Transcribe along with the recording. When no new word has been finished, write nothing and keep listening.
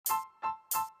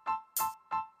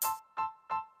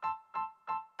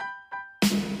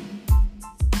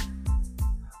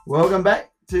Welcome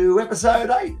back to episode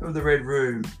 8 of the Red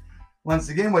Room. Once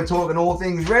again, we're talking all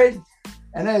things red,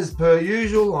 and as per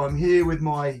usual, I'm here with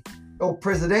my El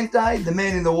Presidente, the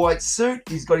man in the white suit.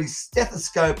 He's got his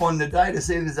stethoscope on today to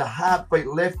see if there's a heartbeat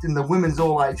left in the women's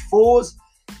all-age fours.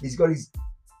 He's got his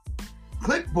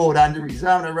clipboard under his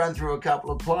arm to run through a couple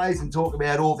of plays and talk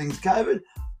about all things COVID.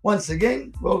 Once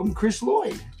again, welcome Chris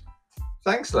Lloyd.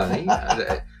 Thanks, Lenny.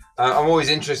 I'm always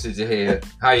interested to hear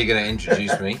how you're going to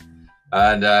introduce me.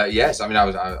 And yes, I mean, I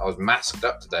was masked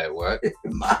up today at work.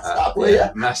 Masked up, were you?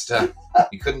 Yeah, masked up.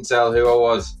 You couldn't tell who I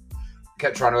was.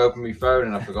 Kept trying to open my phone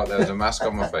and I forgot there was a mask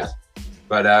on my face.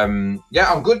 But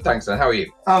yeah, I'm good, thanks, Len. How are you?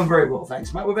 I'm very well,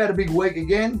 thanks, mate. We've had a big week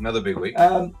again. Another big week.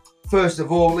 First of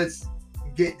all, let's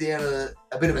get down to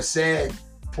a bit of a sad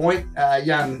point.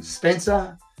 Young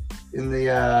Spencer in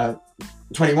the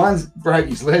 21s broke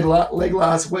his leg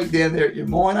last week down there at your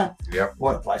minor. Yep.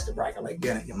 What a place to break a leg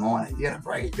down at your minor. You're going to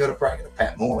break it. You've got to break it at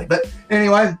Pat Morley. But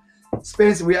anyway,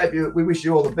 Spencer, we wish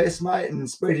you all the best, mate, and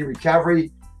speedy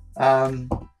recovery.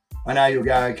 I know you'll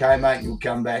go okay, mate. You'll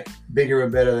come back bigger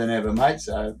and better than ever, mate.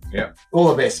 So yeah, all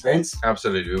the best, Spence.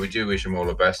 Absolutely. We do wish him all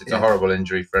the best. It's a horrible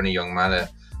injury for any young man,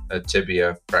 a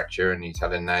tibia fracture, and he's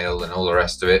had a nail and all the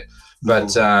rest of it.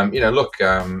 But, look,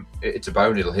 it's a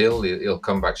bone. It'll heal. He'll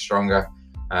come back stronger,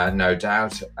 no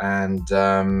doubt. And,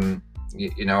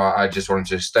 I just wanted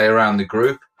to stay around the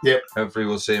group. Yep. Hopefully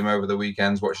we'll see him over the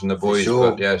weekends watching the boys.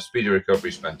 Sure. But, yeah, speedy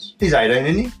recovery, Spence. He's 18,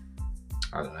 isn't he?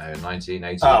 I don't know, 19,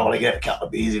 18. Oh, well, he can have a couple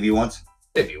of beers if he wants.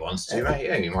 If he wants to, right?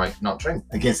 Yeah, he might not drink.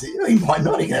 He might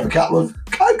not. He can have a couple of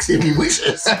Cokes if he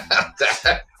wishes.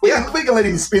 We can let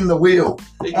him spin the wheel.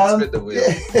 He can spin the wheel.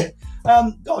 Yeah.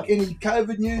 Doc, any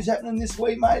COVID news happening this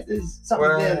week, mate? There's something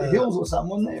down the hills or something,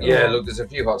 wasn't there? Yeah, look, there's a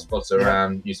few hot spots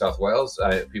around New South Wales.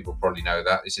 People probably know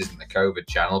that. This isn't the COVID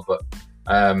channel, but,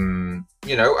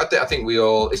 I think we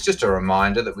all, it's just a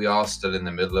reminder that we are still in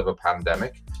the middle of a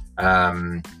pandemic.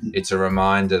 It's a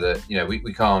reminder that,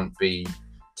 we can't be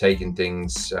taking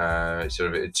things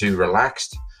sort of too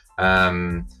relaxed.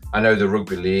 I know the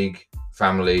rugby league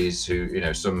families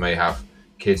who, some may have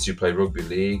kids who play rugby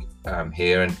league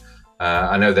here, and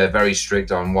I know they're very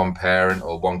strict on one parent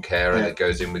or one carer that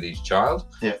goes in with each child.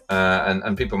 Yeah.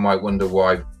 And people might wonder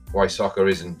why soccer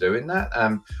isn't doing that.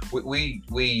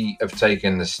 We have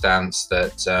taken the stance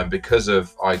that because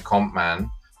of iCompman,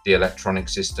 the electronic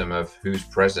system of who's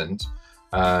present,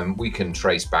 we can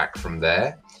trace back from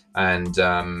there. And,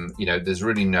 there's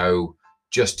really no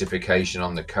justification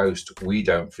on the coast, we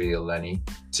don't feel, Lenny,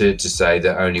 to say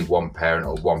that only one parent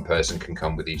or one person can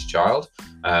come with each child.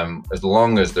 As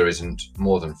long as there isn't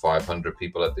more than 500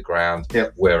 people at the ground,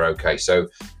 we're okay. So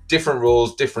different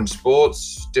rules, different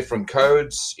sports, different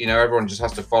codes, everyone just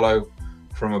has to follow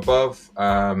from above.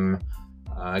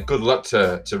 Good luck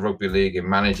to rugby league in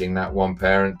managing that one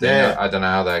parent thing. Yeah. I don't know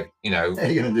how they, How are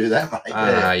you going to do that,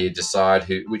 mate? You decide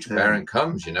which parent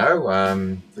comes,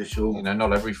 For sure.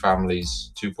 Not every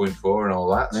family's 2.4 and all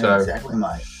that. Yeah, so exactly,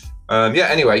 mate.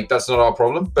 Anyway, that's not our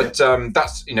problem. But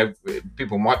that's,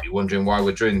 people might be wondering why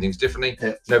we're doing things differently.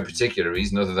 Yeah. No particular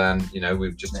reason other than,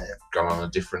 we've just gone on a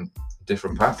different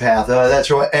path.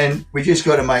 That's right. And we just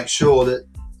got to make sure that,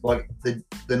 like, the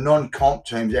non-comp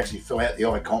teams actually fill out the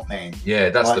iCompman. Yeah,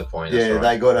 that's the point. That's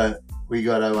right. We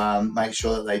got to make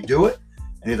sure that they do it.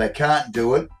 And if they can't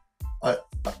do it,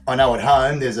 I know at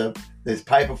home there's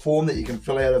paper form that you can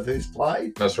fill out of who's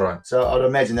played. That's right. So I'd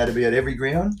imagine that'd be at every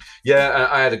ground. Yeah,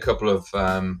 I had a couple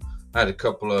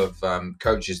of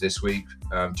coaches this week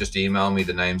just email me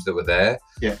the names that were there.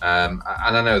 Yeah. And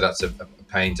I know that's a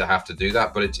pain to have to do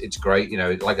that, but it's great.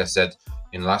 Like I said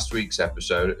in last week's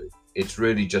episode, it's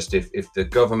really just if the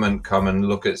government come and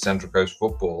look at Central Coast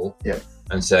football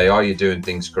and say, are you doing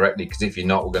things correctly? Because if you're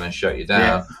not, we're going to shut you down.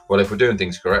 Yeah. Well, if we're doing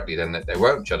things correctly, then they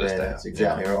won't shut us down. That's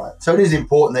exactly right. So it is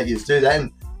important that you do that.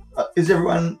 And is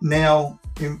everyone now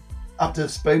up to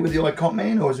speed with the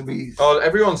iCompman, or is it be? Oh,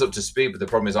 everyone's up to speed, but the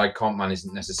problem is iCompman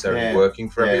isn't necessarily working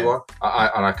for everyone.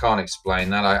 I can't explain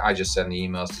that. I just send the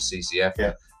emails to CCF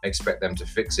and expect them to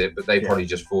fix it, but they probably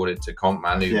just forward it to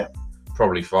Compman, who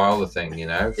probably file the thing,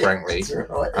 frankly.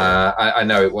 Right, I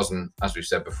know it wasn't, as we've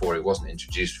said before, it wasn't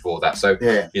introduced for that. So,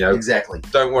 exactly.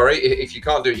 Don't worry. If you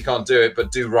can't do it, you can't do it,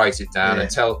 but do write it down and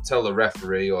tell the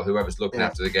referee or whoever's looking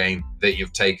after the game that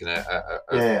you've taken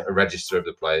a register of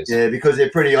the players. Yeah, because they're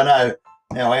pretty, I know,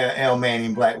 now our man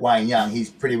in black, Wayne Young,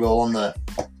 he's pretty well on the,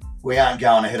 we aren't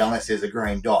going ahead unless there's a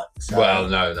green dot. So, well,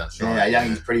 no, that's right. Yeah,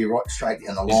 Young's pretty right straight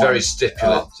down the line. He's very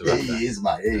stipulant about that. He is,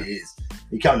 mate. He is.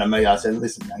 He come to me, I said,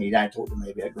 listen, you don't talk to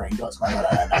me about green dots, mate. I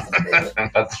don't know nothing about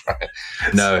it. That's right.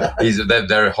 No,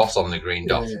 they're hot on the green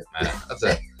dot. Man. That's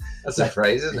it. That's a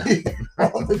phrase, isn't it?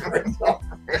 On the green dog.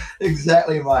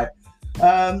 Exactly, mate.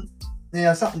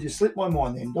 Now, something just slipped my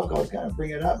mind then, Doc. I was going to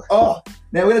bring it up. Oh,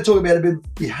 now we're going to talk about a bit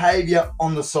of behaviour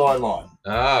on the sideline.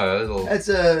 Oh, a little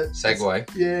segue.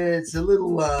 It's a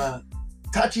little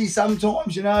touchy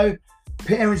sometimes, you know.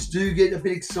 Parents do get a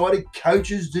bit excited.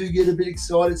 Coaches do get a bit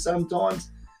excited sometimes.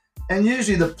 And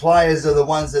usually the players are the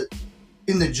ones that,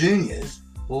 in the juniors,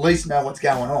 at least know what's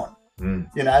going on.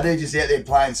 You know, they're just out there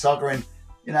playing soccer and,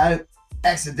 you know,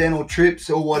 accidental trips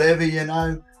or whatever, you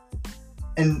know.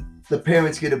 And the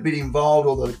parents get a bit involved,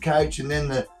 or the coach, and then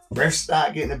the refs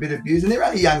start getting a bit abused. And they're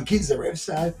only young kids, the refs,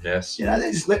 so, yes, you know,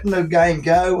 they're just letting the game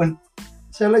go. And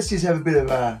so let's just have a bit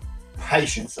of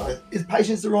patience. Is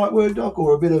patience the right word, Doc,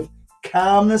 or a bit of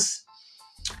calmness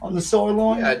on the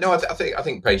sideline? Yeah, no, I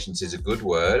think patience is a good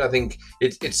word. I think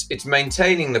it's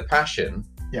maintaining the passion,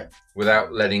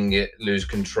 without letting it lose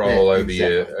control over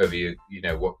your you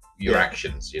know, what your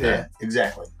actions. You know,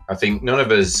 exactly. I think none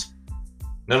of us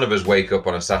wake up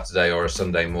on a Saturday or a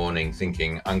Sunday morning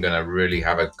thinking, I'm going to really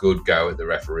have a good go at the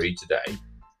referee today.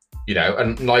 You know,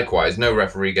 and likewise, no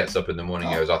referee gets up in the morning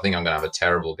and goes, I think I'm going to have a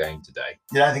terrible game today.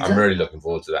 You don't think I'm really looking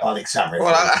forward to that. I think some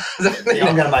referees.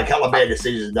 I'm going to make a couple of bad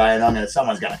decisions today, and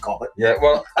someone's going to cop it. Yeah,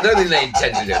 well, I don't think they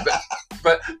intend to do it,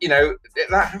 but you know,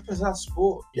 that happens in our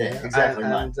sport. Yeah, exactly,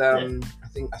 and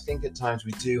I think at times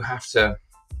we do have to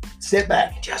step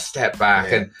back. Just step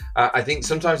back, and I think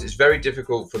sometimes it's very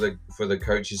difficult for the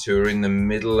coaches who are in the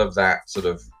middle of that sort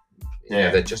of, you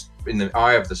know, they're just in the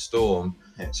eye of the storm.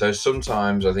 So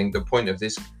sometimes I think the point of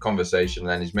this conversation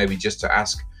then is maybe just to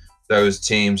ask those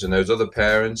teams and those other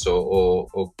parents or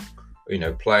you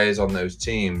know, players on those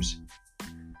teams,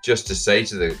 just to say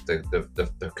to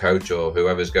the coach or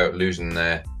whoever's losing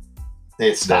their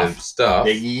stuff.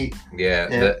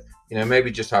 That, you know,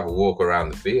 maybe just have a walk around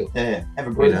the fild. Yeah, have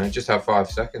a breather. You know, just have 5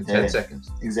 seconds, 10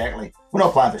 seconds. Exactly. We're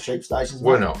not playing for sheep stations.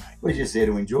 We're not. We're just there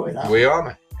to enjoy it. We are,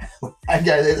 mate. I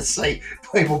go there to see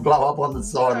people blow up on the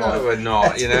sideline. No, we're not.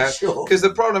 That's you know, sure. Because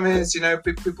the problem is, you know,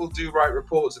 people do write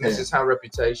reports, and this is how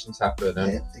reputations happen.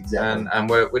 And, exactly. And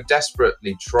we're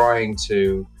desperately trying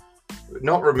to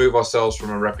not remove ourselves from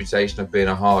a reputation of being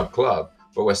a hard club,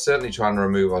 but we're certainly trying to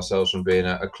remove ourselves from being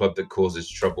a club that causes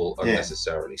trouble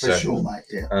unnecessarily. For sure, mate.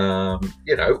 Yeah.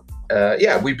 You know,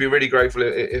 we'd be really grateful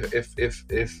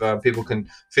if people can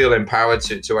feel empowered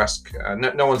to ask.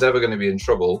 No one's ever going to be in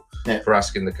trouble for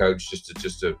asking the coach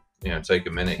just to you know, take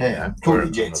a minute. Yeah. You know, cool your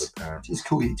jets. Just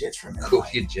cool your jets for a minute. Cool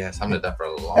your jets. I haven't had that for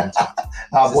a long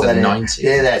time. Boy, the 90s.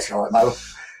 Yeah, that's right, mate.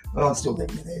 Well, I'm still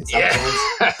thinking there.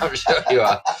 Yeah, I'm sure you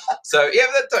are. So yeah,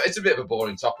 it's a bit of a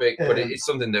boring topic, but it's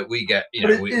something that we get. You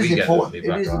know, we get important.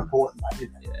 It is important, mate,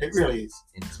 isn't it? Yeah, it really is,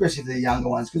 especially for the younger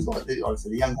ones, because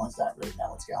obviously the young ones don't really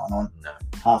know what's going on. No.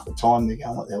 Half the time they're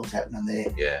going, "What the hell's happening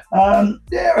there?"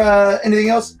 Yeah. Anything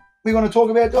else we want to talk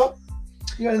about, Doc?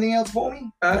 You got anything else for me?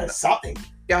 Something.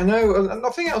 Yeah, I know.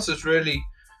 Nothing else has really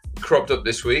cropped up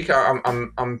this week.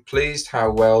 I'm pleased how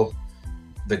well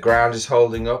the ground is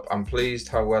holding up. I'm pleased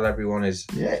how well everyone is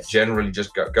generally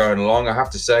just going along. I have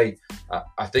to say,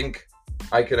 I think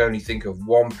I can only think of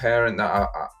one parent that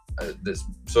that's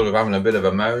sort of having a bit of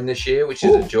a moan this year, which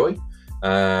is a joy.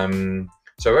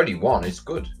 So only one is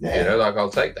good. Yeah. You know, like, I'll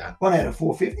take that. 1 out of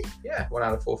 450. Yeah, 1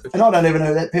 out of 450. And I don't even know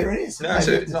who that parent is. No,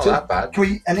 so it's not that bad. Can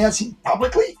we announce him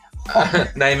publicly?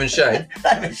 Name and shame.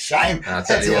 Name and shame. I'll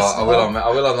tell you what, I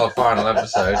will on the final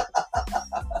episode.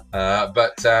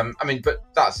 But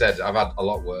that said, I've had a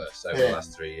lot worse over the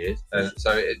last 3 years, and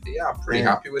so I'm pretty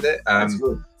happy with it. That's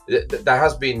good. There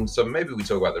has been some. Maybe we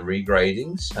talk about the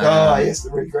regradings. Yes, the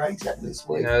regradings happened this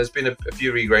week. You know, there's been a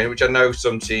few regradings, which I know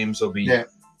some teams will be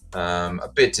a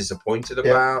bit disappointed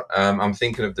about. I'm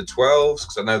thinking of the 12s,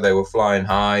 because I know they were flying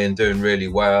high and doing really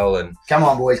well. And come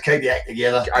on, boys, keep your act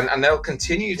together. And they'll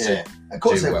continue to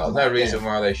do well. No reason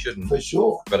why they shouldn't. For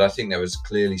sure. But I think there was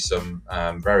clearly some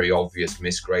very obvious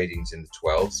misgradings in the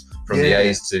 12s, from the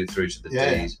A's through to the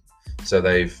D's. So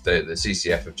the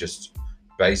CCF have just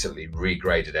basically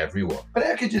regraded everyone. But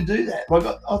how could you do that?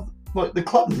 Like the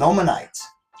club nominates.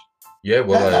 Yeah,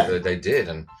 well, they did,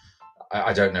 and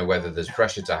I don't know whether there's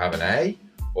pressure to have an A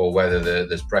or whether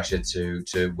there's pressure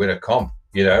to win a comp,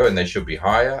 you know, and they should be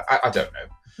higher. I don't know.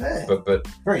 Yeah. But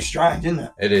very strange, isn't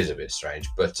it? It is a bit strange.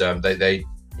 But they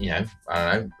you know,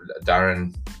 I don't know,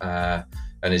 Darren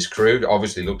and his crew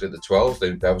obviously looked at the 12s.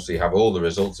 They obviously have all the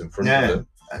results in front of them.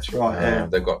 That's right.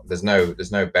 There's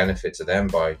no benefit to them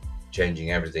by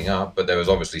changing everything up, but there was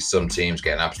obviously some teams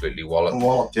getting absolutely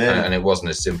walloped, and it wasn't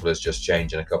as simple as just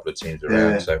changing a couple of teams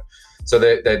around. So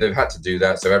they've had to do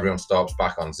that. So everyone starts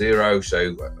back on 0.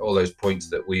 So all those points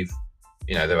that we've,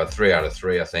 you know, they were 3 out of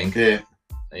 3, I think.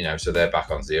 so they're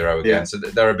back on 0 again. Yeah. So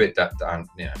they're a bit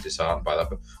disheartened by that.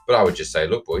 But I would just say,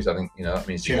 look, boys, I think that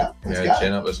means Chin up,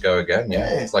 chin up, let's go again. Yeah,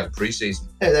 it's like a pre-season.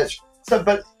 Yeah, that's so.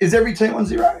 But is every team on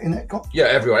 0 in that comp? Yeah,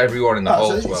 everyone in the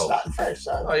whole so 12. Starting fresh,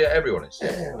 so. Oh yeah, everyone is.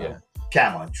 Yeah, Yeah.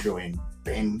 Come on, Trillian,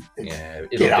 Ben. Yeah,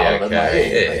 Get it'll be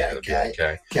okay. Yeah, It'll be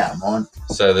okay. Come on.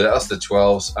 So that's the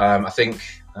 12s. I think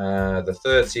the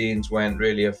 13s weren't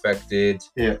really affected.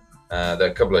 Yeah.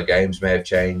 The couple of games may have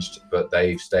changed, but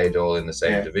they've stayed all in the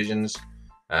same divisions.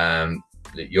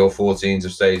 Your 14s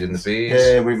have stayed in the Bs.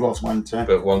 Yeah, we've lost one too.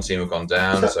 But one team have gone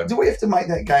down. So do we have to make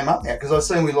that game up now? Because I've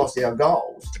seen we lost our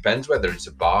goals. Depends whether it's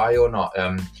a bye or not.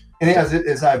 And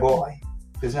there's no bye.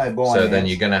 There's no bye. So then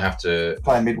you're going to have to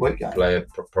play a midweek game.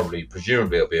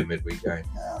 Presumably it'll be a midweek game.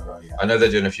 Oh, right, yeah. I know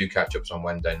they're doing a few catch-ups on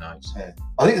Wednesday nights. Yeah.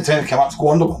 I think the team come up to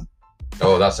Gwendolyn.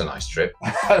 Oh, that's a nice trip.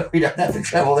 We don't have to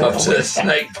travel there. Up to the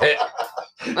snake pit.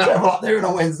 Travel up there on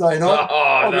a Wednesday night.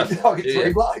 Oh, I'll get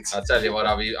 3 blokes. I'll tell you what,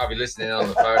 I'll be listening on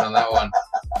the phone on that one.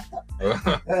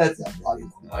 That's a bloody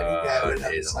long way to go.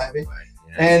 It is a long way,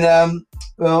 yeah. And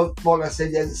well, like I said,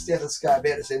 he has a stethoscope out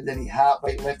to see if there's any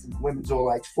heartbeat left in the women's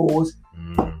all age 4s.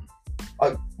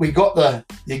 We got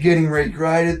you're getting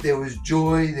regraded. There was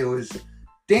joy. There was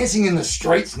dancing in the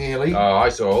streets nearly. Oh, I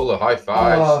saw all the high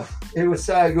fives. Oh, it was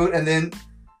so good. And then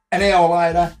an hour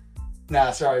later,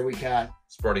 sorry, we can't.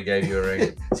 Sprotty gave you a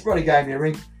ring. Sprotty gave me a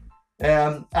ring.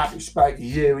 After he spoke to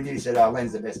you, and you said,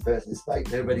 Len's the best person to speak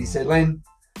to. But he said, Len,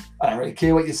 I don't really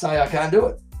care what you say. I can't do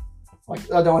it. Like,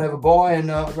 I don't want to have a bye, and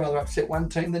I'd rather upset one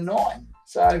team than 9.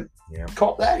 So,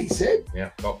 cop that, he said. Yeah,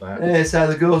 cop that. Yeah, so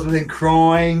the girls were then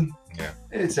crying. Yeah.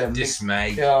 It's a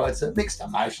dismay. It's a mixed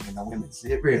emotion in the women's.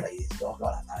 It really is, Doc.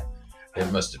 I don't know.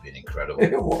 It must have been incredible.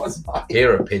 It was, mate.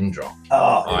 Hear a pin drop.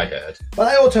 Oh, I heard. But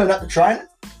they all turned up to training.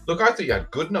 Look, I thought you had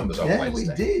good numbers on Wednesday.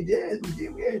 We did. Yeah, we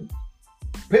did. We had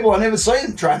people I've never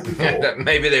seen training before.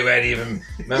 Maybe they weren't even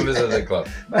members of the club.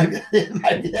 maybe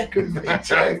that could be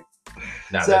true.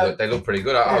 No, so, they look pretty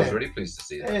good. I was really pleased to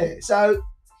see that. Yeah. So,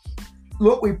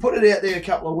 look, we put it out there a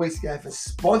couple of weeks ago for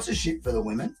sponsorship for the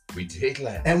women. We did,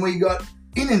 Len. And we got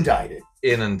inundated.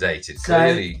 So,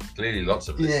 clearly lots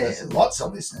of listeners. Yeah, lots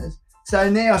of listeners. So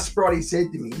now Sprotty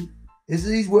said to me, this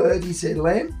is his words, he said,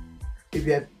 Len, if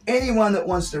you have anyone that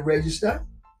wants to register,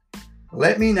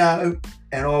 let me know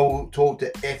and I will talk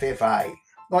to FFA.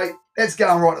 Like, that's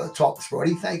going right at the top,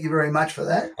 Sprotty. Thank you very much for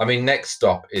that. I mean, next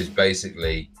stop is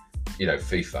basically,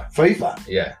 FIFA. FIFA?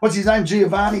 Yeah. What's his name?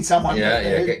 Giovanni, someone?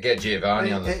 Yeah. Get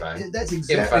Giovanni on the phone. That's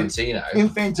exactly.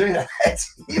 Infantino.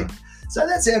 That's him. So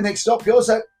that's our next stop, girls.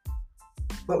 So,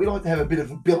 but we like to have a bit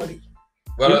of ability.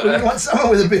 Well, we want someone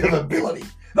with a bit of ability.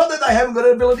 Not that they haven't got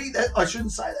an ability. I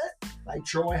shouldn't say that. They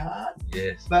try hard.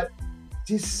 Yes. But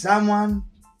just someone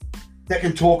that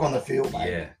can talk on the field,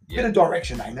 mate. Yeah. Bit of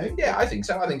direction they need. Yeah, I think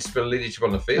so. I think some leadership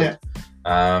on the field.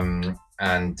 Yeah.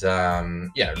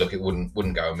 Look, it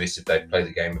wouldn't go amiss if they'd played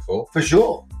the game before. For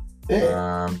sure.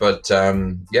 Yeah. I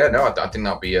think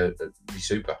that'd be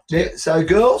super. Yeah. So,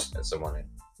 girls, get someone in.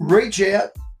 Reach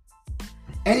out,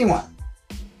 anyone,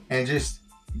 and just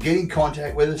get in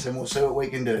contact with us, and we'll see what we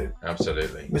can do.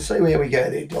 Absolutely. We'll see where we go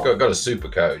there, Doc. Got a super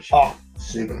coach. Oh,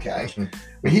 super coach.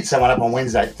 We hit someone up on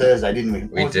Thursday, didn't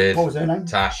we? We did. What was her name?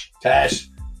 Tash.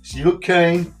 She looked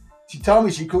keen. She told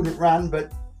me she couldn't run,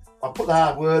 but I put the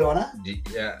hard word on her.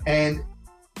 Yeah. And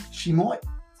she might come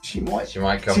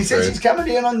through. She said she's coming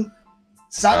down on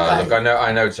Sunday. Look,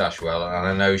 I know Tash well, and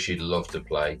I know she'd love to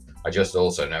play. I just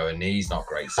also know her knee's not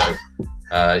great. So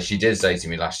she did say to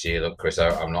me last year, look, Chris,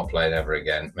 I'm not playing ever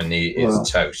again. My knee is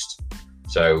toast.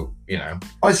 So,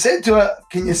 I said to her,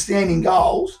 can you stand in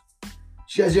goals?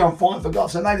 She goes, yeah, I'm fine for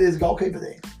goals. So maybe there's a goalkeeper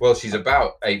there. Well, she's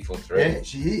about 8'3". Yeah,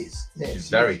 she is. Yeah, she's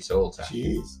very tall, Tash.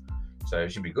 She is. So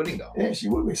she'd be good in goal. Yeah, she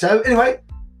would be. So anyway,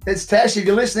 it's Tash. If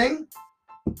you're listening,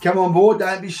 come on board.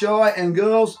 Don't be shy. And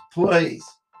girls, please,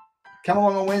 come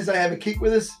along on Wednesday, have a kick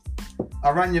with us.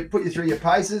 I'll put you through your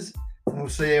paces, and we'll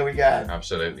see how we go.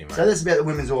 Absolutely, mate. So that's about the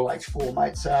women's all age 4,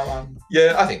 mate. So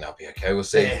yeah, I think that'll be okay. We'll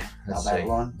see. Yeah,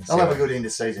 I'll have a good end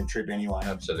of season trip anyway.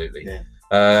 Absolutely. Yeah.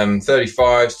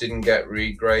 35s didn't get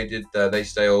regraded. They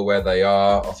stay all where they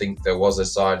are. I think there was a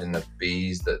side in the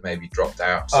Bs that maybe dropped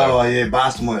out. So,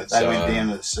 Barstonworth. They went down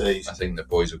to the Cs. I think the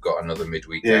boys have got another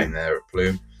midweek game there at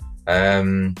Plume.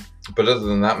 But other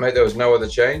than that, mate, there was no other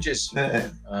changes. Yeah.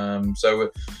 So,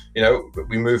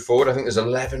 we move forward. I think there's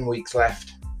 11 weeks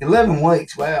left. 11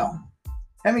 weeks, wow.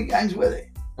 How many games were there?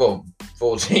 Well,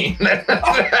 14. Seeing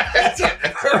as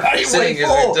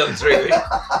we've done 3 weeks.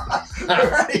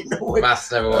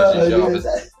 Maths never was his job.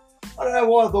 I don't know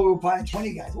why I thought we were playing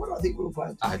 20 games. What do I think we were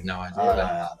playing? I had no idea. I don't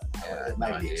know. Yeah, Maybe no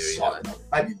the idea excitement of it.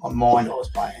 Maybe in my mind I was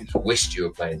playing. Wished you were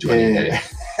playing 20 Yeah,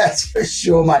 games. that's for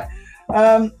sure, mate.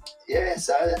 Yeah,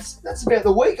 so that's about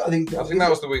the week, I think. I think that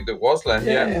was the week that was, Len.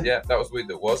 Yeah. Yeah, that was the week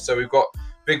that was. So we've got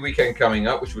big weekend coming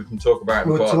up, which we can talk about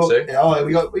in We'll part talk, two. oh,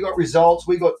 we got results,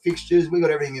 we got fixtures, we got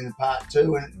everything in the part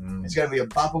two, and it's going to be a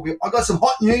bumper. I got some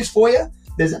hot news for you.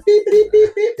 There's a beep, beep,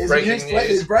 beep, beep. There's Breaking a news. news.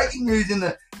 There's breaking news in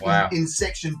the in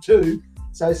section 2.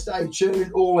 So stay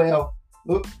tuned.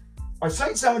 Look, I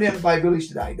seen someone down at Bay Village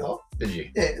today, Doc. Did you?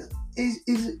 Yeah, he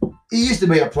used to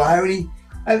be a player,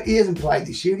 and he hasn't played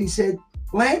this year. And he said,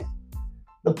 "Len,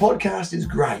 the podcast is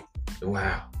great."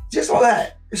 Wow. Just like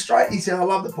that. Straight, he said, "I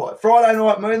love the pod. Friday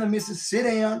night, me and the missus sit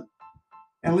down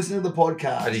and listen to the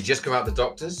podcast." Had he just come out the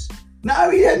doctors?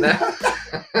 No, he hadn't. No.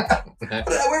 I don't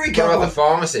know where he What came about from. the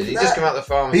pharmacy? Did he just come out the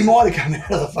pharmacy? He might have come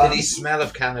out of the Did farm. he smell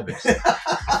of cannabis? Well,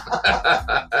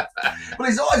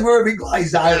 his eyes were a bit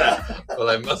glazed over. Well,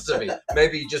 they must have been.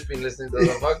 Maybe he'd just been listening to the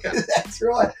podcast. That's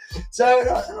right. So, and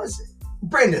I was,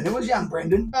 Brendan, it was young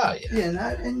Brendan. Oh, yeah. You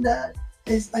know, and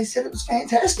they said it was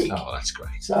fantastic. Oh, that's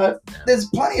great. So there's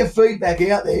plenty of feedback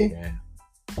out there. Yeah.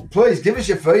 Please give us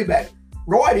your feedback.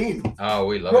 Write in. Oh,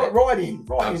 we love it. Write in.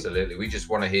 Absolutely. We just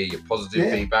want to hear your positive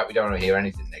feedback. We don't want to hear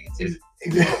anything negative.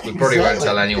 Exactly. We probably won't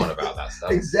tell anyone about that stuff.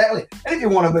 Exactly. And if you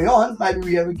want to be on, maybe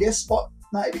we have a guest spot.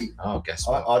 Maybe. Oh, guess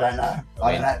what? I don't know.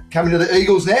 I don't know. Coming to the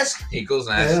Eagle's Nest. Eagle's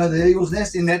Nest. Yeah, the Eagle's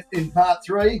Nest in part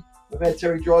 3. We've had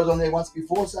Terry Dries on there once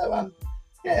before, so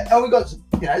yeah. Oh, we got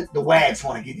the Wags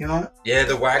want to get in on it. Yeah,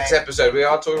 the Wags episode. We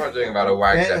are talking about doing about a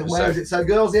Wags episode. Wags. So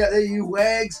girls out there, you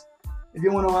Wags, if you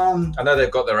want to I know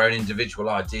they've got their own individual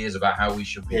ideas about how we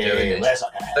should be doing it. That's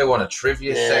not gonna happen. They want a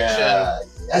trivia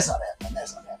section. That's not happening.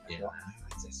 That's not happening. Yeah.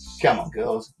 Come on,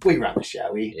 girls. We run the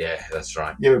show here. Yeah, that's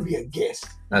right. You would be a guest.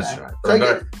 That's right.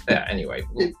 So Anyway,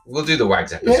 we'll do the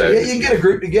Wags episode. Yeah, you can get a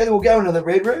group together. We'll go into the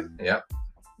red room. Yep.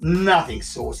 Nothing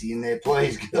saucy in there,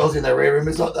 please, girls, in the red room.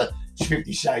 It's not the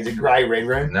 50 Shades of Grey red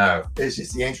room. No. It's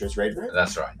just the entrance red room.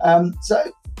 That's right.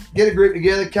 So get a group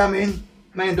together, come in.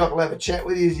 Me and Doc will have a chat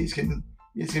with you.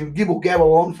 You can gibble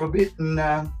gabble on for a bit, and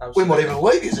we might even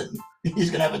leave you. And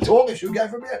he's going to have a talk, and she'll go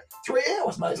for about 3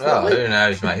 hours, most Well, likely. who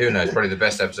knows, mate? Who knows? Probably the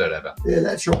best episode ever. Yeah,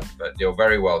 that's right. But you're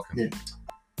very welcome. Yeah.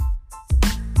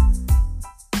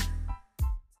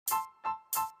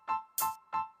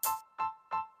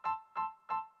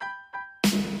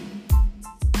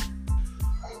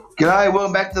 G'day,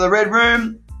 welcome back to the Red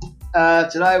Room.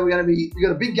 Today we've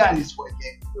got a big game this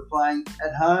weekend. We're playing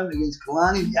at home against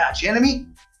Killarney, the arch enemy.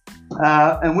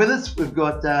 And with us we've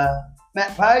got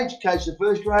Matt Page, coach of the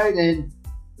first grade, and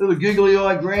little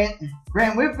googly-eyed Grant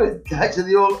Whitford, coach of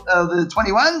the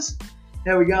 21s.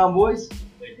 How we going, boys?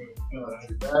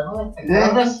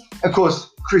 Yeah. Of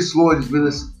course, Chris Lloyd is with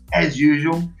us as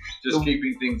usual. Just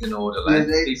keeping things in order, lad.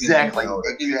 Yeah, exactly.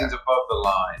 Keeping things above the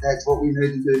line. That's what we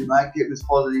need to do, mate. Get us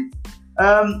positive.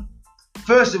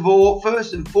 First and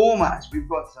foremost,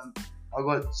 I've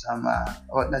got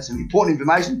some important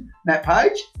information. Matt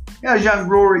Page, how's young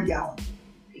Rory going?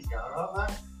 He's going all right,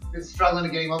 mate. Been struggling to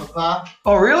get him on the park,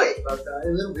 Oh, really? but a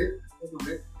little bit. He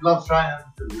loves training.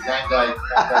 Game day,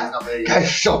 he's not there yet. Okay,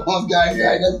 so I'm going.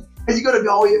 Has he got a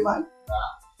goal yet, mate?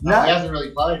 No, he hasn't really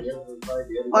played yet.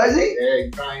 Oh, is he? Yeah, he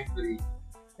trains, but he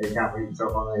can't put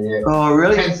himself on there yet. Oh,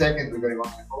 really? 10 seconds we got him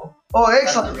on there for. Oh, That's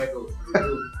excellent. the record.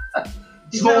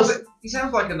 He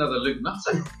sounds like another Luke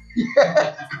Nutter.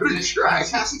 Yeah, good train.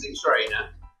 Fantastic trainer.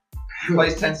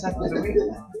 Plays 10 seconds a week.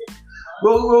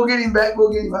 We'll get him back.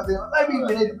 We'll get him up there. Maybe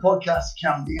we need a podcast to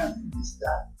come down and just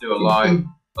Do a live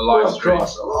stream.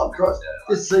 cross.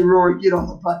 Just see Rory get on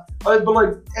the play. I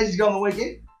believe. How's he gone the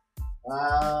weekend?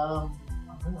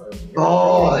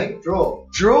 I think draw.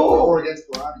 Draw. Against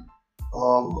Killarney.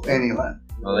 Oh, anyway.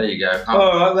 Well, there you go.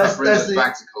 All right, That brings us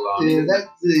back to Killarney. Yeah, that's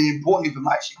the important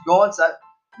information, guys. So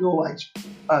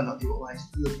not your age.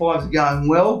 The fives are going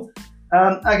well.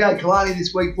 Okay, Killarney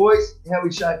this week, boys. How are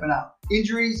we shaping up?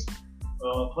 Injuries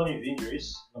Plenty of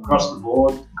injuries across the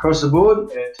board. across the board.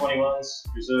 Yeah, 21s,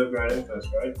 reserve grade and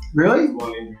first grade. Really? A lot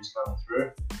of injuries coming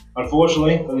through.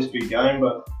 Unfortunately, for this big game,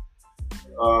 but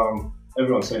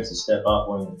everyone seems to step up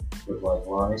when we're playing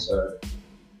Killarney, so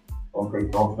I'm pretty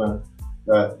confident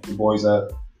that the boys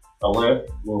that are left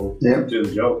will do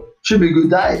the job. Should be a good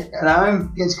day at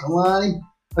home against Killarney.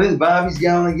 I think Barbie's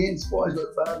going again. Spies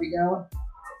got Barbie going.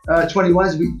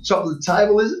 21s will be top of the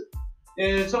table, is it?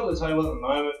 Yeah, top of the table at the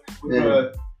moment.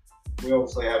 We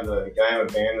obviously have the game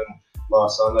abandoned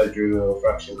last Sunday due to a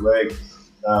fractured leg,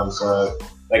 so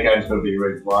that game's going to be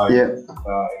replayed in a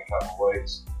couple of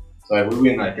weeks. So if we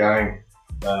win that game,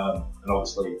 and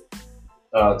obviously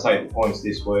take the points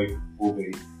this week, we'll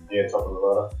be top of the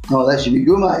ladder. Oh, that should be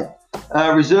good, mate.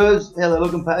 Reserves, how they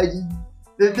looking, Paige?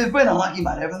 They've been unlucky,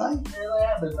 mate, haven't they? Yeah, they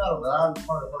have, but not bad.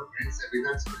 What Grant said, we've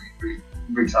had sort of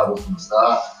injury trouble from the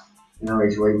start. You know,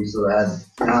 each week we sort of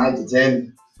had 8 to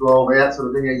 10, 12 out sort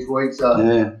of thing each week. So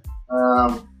Yeah.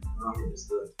 I think it's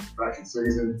the fractured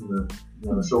season,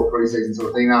 the short pre-season sort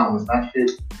of thing. No one was match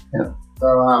fit. Yeah.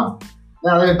 So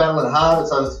no, they're battling hard.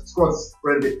 So the squad's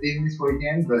spread a bit thin this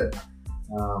weekend, but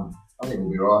I think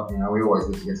we'll be right. You know, we always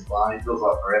lift against Blarney. It feels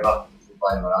like forever since we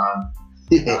played them at home.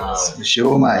 Yes, for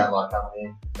sure, mate. Don't like coming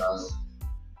in. So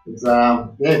it's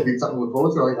been something to look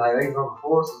forward to. I think 18's on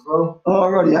before us as well. Oh,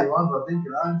 right, yeah. Ones, I think,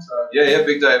 at home. So Yeah,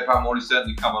 big day at Pam Morning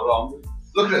certainly come along.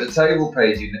 Looking at the table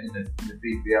page in the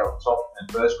BBL top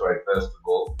and first grade, first of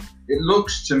all, it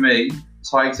looks to me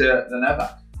tighter than ever.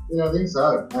 yeah, I think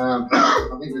so.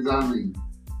 I think there's only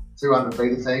 2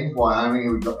 undefeated teams: Wyoming,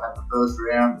 who we got back the first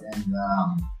round, and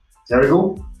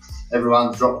Terrigal.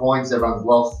 Everyone's dropped points. Everyone's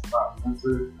lost.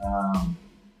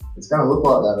 It's going to look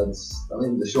like that. I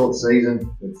think the short season.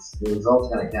 The results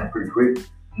going to count pretty quick.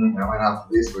 And after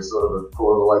this, we're sort of a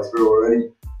quarter of the way through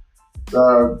already.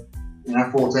 So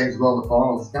 4 teams go on the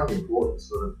finals. It's going to be important to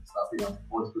sort of start picking up the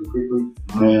points pretty quickly.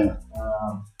 Yeah,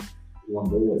 You want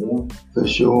to do that, for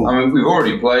sure. I mean, we've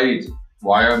already played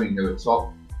Wyoming, who are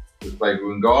top. We've played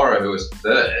Wungara, who was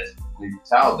third. We've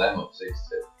towed them up 6-2.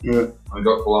 Yeah. And we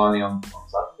got Kalani on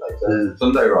Saturday,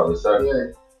 Sunday rather. So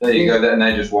yeah. there you go. And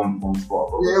they just won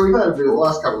spot. Yeah, we've had a bit of the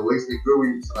last couple of weeks. We've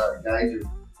really sort of gauge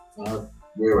of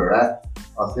where we're at.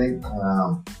 I think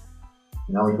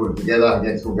we put it together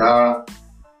against Bulgaria.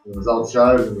 The results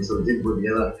showed, and we sort of did put it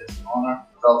together against Minor.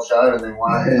 The results showed, and then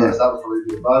one first up was probably a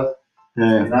bit of both.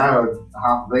 Yeah. A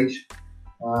half of each.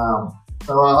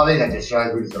 So I think that just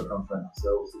shows we just got confident in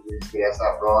ourselves. We just get our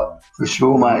stuff right. For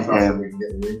sure, mate. So we can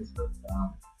get the wins.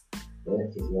 But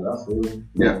it's just about us, really.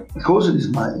 Yeah. Of course it is,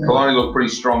 mate. Yeah. Kalani looked pretty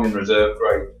strong in reserve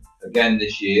grade again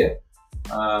this year.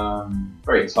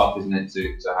 Very tough, isn't it,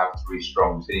 to have 3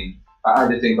 strong teams. How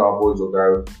do you think our boys will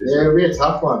go this Yeah, week? it'll be a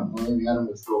tough one. I think Adam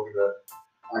was talking to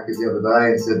Akers the other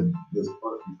day and said there's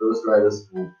quite a few first graders.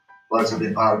 Blokes have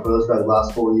been part of first grade the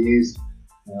last 4 years.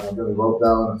 Billy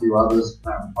Wogdale and a few others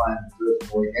playing reserves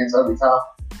for the weekend, so it'll be tough.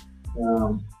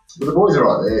 But the boys are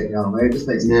right there, you know what I mean? It just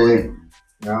needs to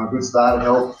be a good start and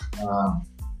help.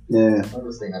 Yeah. I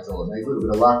just think that's all it needs. A little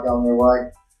bit of luck going their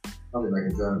way. I think they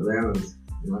can turn it around.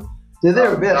 And, They're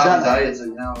thereabouts, aren't they? It's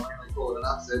we call it an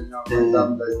upset,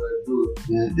 Double days, they're good.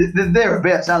 Yeah. They're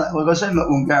thereabouts, aren't they? Like I seen that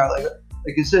Wungara,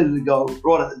 they conceded a goal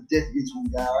right at the death against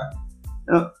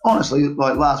Wungara. Honestly,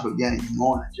 like last week down in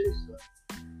Minor,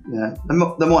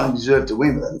 they might have deserved to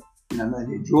win, but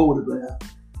maybe a draw would have been out.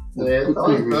 Yeah,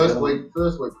 I think first week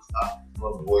was tough. A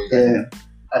lot of the boys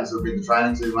hadn't sort of been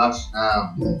training too much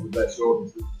with that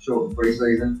short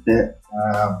pre-season. Yeah.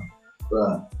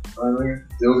 But I think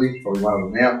Dilsey's probably one of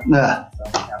them now. Nah. So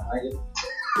he can't make it.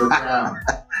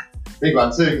 But, big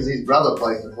one too, because his brother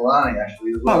plays for Kalani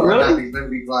actually as well. Oh, really? I don't think he's going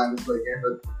to be playing this weekend,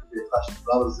 but there'll be a clash of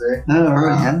brothers there. No,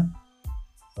 really,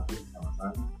 So I think he's coming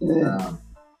home.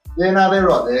 Yeah. No, they're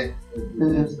right there.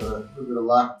 Yeah. Just a little bit of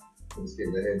luck. They'll just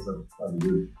keep their heads up. That'll be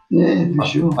good. Yeah, for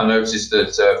sure. I noticed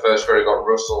that first grade got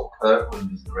Russell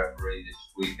Kirkland as the referee this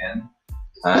weekend.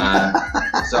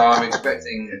 So I'm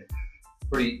expecting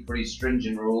pretty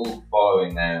stringent rule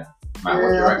following there. Matt, what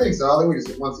do you I reckon? think so. I think we just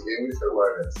got to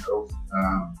worry about ourselves.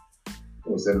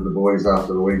 What we said to the boys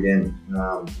after the weekend,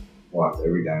 after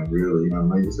every game, really,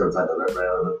 you just got to take the rep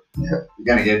out of it. Yeah. You're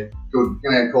going to get good,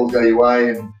 you're going to have calls go your way,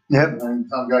 and some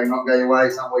not go your way.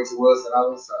 Some weeks are worse than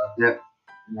others. So,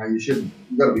 you've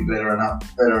got to be better enough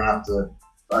to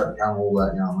overcome all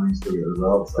that. Still get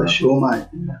results. So. For sure, mate.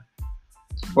 Yeah.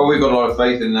 Well, we've got a lot of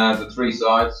faith in the 3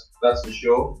 sides, that's for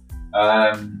sure.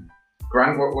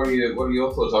 Grant, what are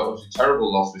your thoughts? Obviously,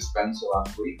 terrible loss with Spencer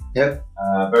last week. Yep.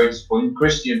 Very disappointing.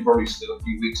 Christian probably still a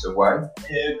few weeks away.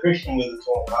 Yeah, Christian with the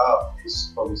torn calf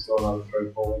is probably still another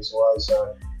 3-4 weeks away.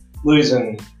 So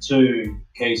losing 2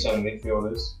 key centre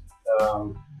midfielders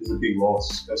is a big loss,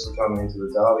 especially coming into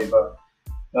the derby. But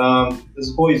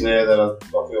there's boys there that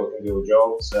I feel can do a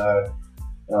job. So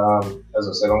as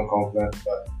I said, I'm confident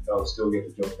that they'll still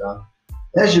get the job done.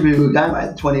 That should be a good game,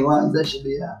 mate. 21. That should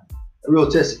be a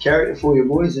real test of character for you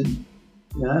boys, and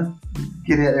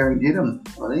get out there and get them.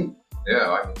 I think.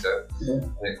 Yeah, I think so. Yeah. I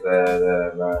think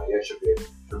they're should be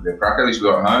a crack. At least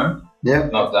we're at home. Yeah.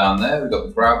 Not down there. We've got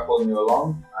the crowd pulling you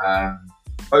along.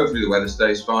 Hopefully the weather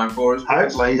stays fine for us.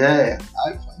 Hopefully, yeah.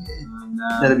 And,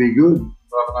 That'd be good.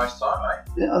 we'll have a nice time,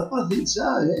 mate. Yeah, I think so.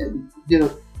 Yeah, get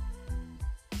a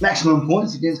maximum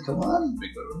points against Kalani.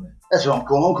 Be good, wouldn't it? That's what I'm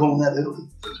calling. I'm calling that early.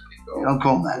 That's a big goal. I'm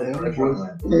calling that early, boys.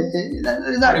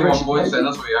 There's no 21 pressure, points then, mate.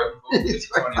 that's what we hope for. It's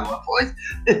 21. Points.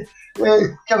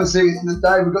 Yeah, come and see us in the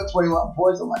day. We've got 21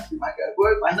 points. I'm like, you might go to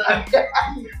work, mate.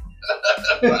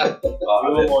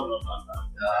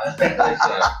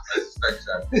 I suspect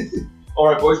so. All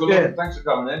right, boys. Well, look, thanks for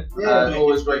coming in. Yeah.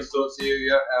 Always great to talk to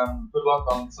you. Good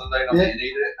luck on Sunday. Not that you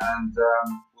need it, and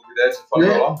we'll be there to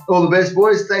follow along. All the best,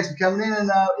 boys. Thanks for coming in, and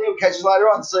we'll catch you later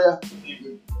on. See ya.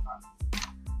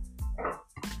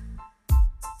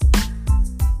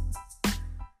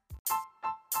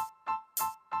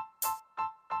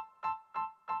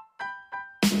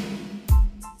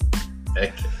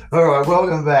 All right,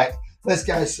 welcome back. Let's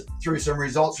go through some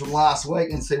results from last week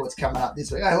and see what's coming up this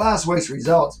week. Hey, last week's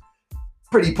results,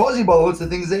 pretty positive by the looks of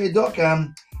things there, Doc.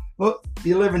 Look,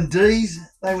 the 11Ds,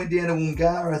 they went down to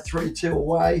Wungara 3-2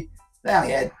 away. They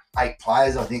only had 8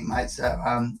 players, I think, mate. So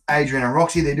Adrian and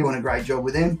Roxy, they're doing a great job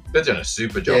with them. They're doing a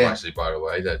super job, actually, by the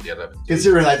way, the 11.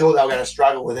 Considering they thought they were going to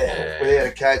struggle without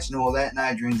a coach and all that. And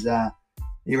Adrian's,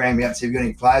 he rang me up and said, "Have you got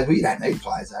any players?" Well, you don't need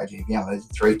players, Adrian. You're going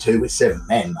 3-2 with 7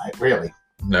 men, mate, really.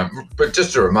 No, but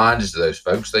just a reminder to those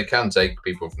folks, they can take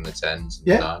people from the 10s and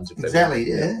the 9s. If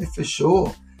Exactly, for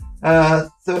sure.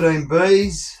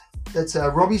 13Bs, that's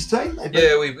Robbie's team.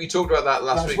 Yeah, we talked about that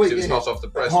last week. It was hot off the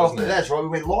press, wasn't it? That's right, we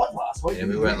went live last week. Yeah,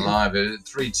 we went live.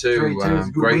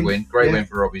 3-2, great win. Great win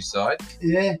for Robbie's side.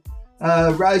 Yeah.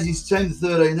 Rosie's team, the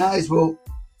 13As, well,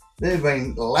 they've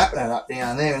been lapping it up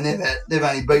down there, and they've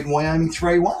only beaten Wyoming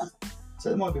 3-1. So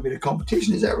there might be a bit of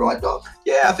competition. Is that right, Doc?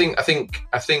 Yeah, I think.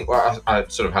 Well, I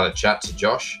sort of had a chat to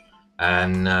Josh,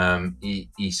 and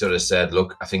he sort of said,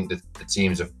 "Look, I think that the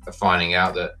teams are finding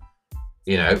out that,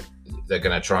 you know, they're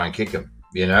going to try and kick him.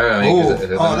 You know, I mean,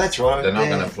 that's right. They're not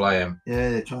going to play him.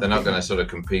 Yeah, they're not going to sort of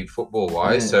compete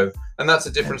football-wise. Yeah. So, and that's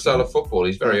a different style of football.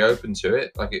 He's very open to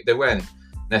it. Like they weren't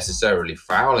necessarily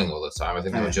fouling all the time. I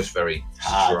think they were just very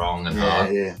strong and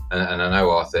hard. Yeah. And I know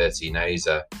our 13As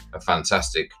are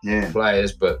fantastic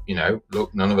players, but you know,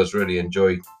 look, none of us really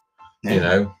enjoy, you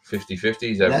know,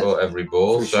 50-50s every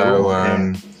ball.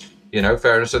 So, you know,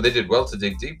 fair enough. So they did well to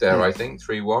dig deep there. I think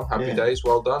 3-1. Happy days.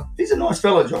 Well done. He's a nice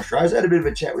fellow, Josh Rose. I had a bit of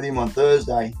a chat with him on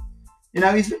Thursday. You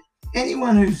know,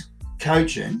 anyone who's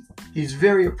coaching, he's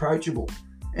very approachable,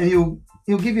 and he'll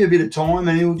give you a bit of time,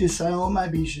 and he'll just say, "Oh,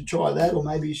 maybe you should try that, or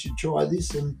maybe you should try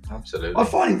this." And absolutely, I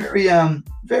find him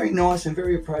very nice and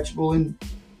very approachable, and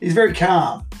he's very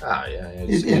calm.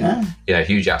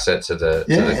 Huge asset to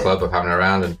the club of having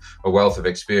around, and a wealth of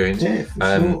experience. Yeah, for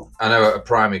sure. I know a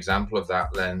prime example of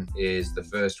that. Then is the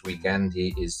first weekend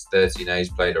his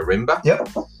 13As played Arimba. Yep.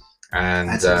 And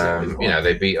exactly right. You know,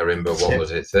 they beat Arimba. What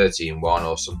was it, 13-1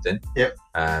 or something? Yep.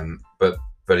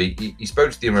 But he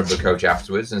spoke to the Arimba coach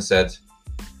afterwards and said,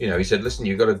 you know, he said, "Listen,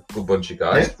 you've got a good bunch of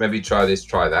guys. Yep. Maybe try this,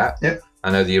 try that." Yep.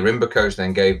 I know the Arimba coach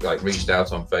then reached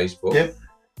out on Facebook.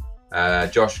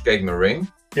 Yep. Josh gave him a ring.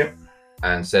 Yep.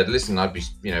 And said, "Listen, I'd be,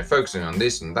 you know, focusing on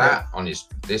this and that, on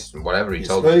this and whatever he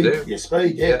told speed, me to do." Your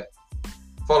speed, yeah.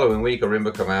 Following week,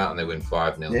 Arimba come out and they win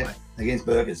 5-0, mate. Against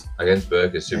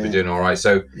Burgers. Super doing all right.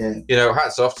 So, you know,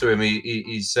 hats off to him.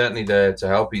 He's certainly there to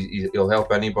help. He'll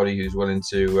help anybody who's willing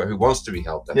to, who wants to be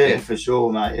helped. I think. For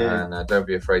sure, mate. Yeah. And don't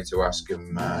be afraid to ask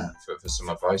him for some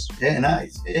advice. Yeah, no,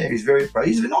 he's very.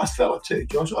 He's a nice fella too,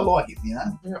 Josh. I like him. You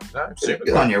know. Yeah, no, super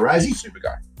good guy. on you, Rosie. Super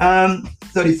guy.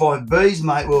 35Bs,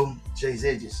 mate. Well, geez,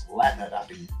 they're just lapping it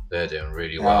up. They're doing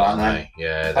really well, aren't they?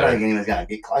 Yeah. I don't think anyone's going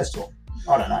to get close to them.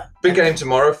 I don't know. Big game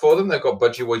tomorrow for them. They've got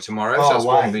Budgie Away tomorrow. So that's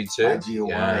 1v2. Budgie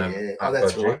away, Oh,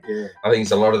 that's right. Yeah. I think it's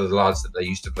a lot of the lads that they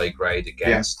used to play grade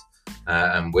against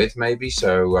and with, maybe.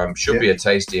 So should be a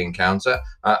tasty encounter.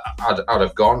 I'd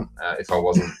have gone if I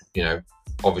wasn't, you know,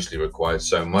 obviously required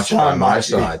so much by my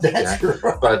side. That's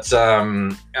right. But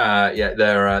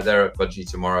they're at Budgie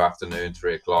tomorrow afternoon,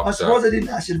 3 o'clock. I suppose I didn't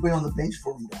ask you to be on the bench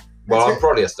for them, though. Well, I'm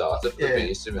probably a starter.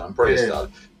 I'm probably a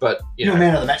starter. But you know,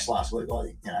 man of the match last week, I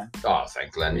think. You know. Oh,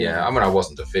 thank Glenn. Yeah, I mean, I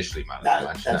wasn't officially man of the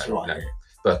match. That's right. No.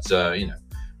 But you know,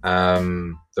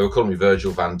 they were calling me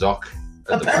Virgil van Dijk.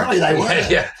 Apparently they were.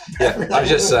 Yeah. I'm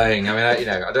just saying. I mean,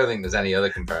 I don't think there's any other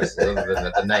comparisons other than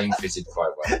that the name fitted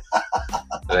quite well.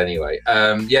 But anyway,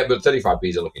 but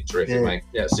 35Bs are looking terrific, mate.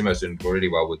 Yeah, Simo's doing really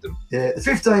well with them. Yeah, the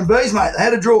 15Bs, mate, they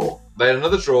had a draw. They had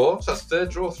another draw, so that's third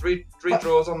draw, three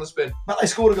draws on the spin. But they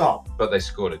scored a goal.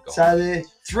 So they're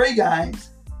 3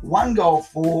 games, 1 goal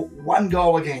for, 1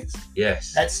 goal against.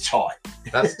 Yes. That's tight.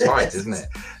 That's tight, isn't it?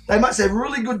 They must have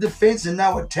really good defence and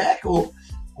no attack, or...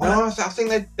 No, I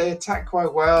think they attack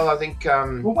quite well. I think...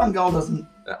 well, 1 goal doesn't...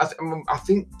 I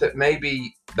think that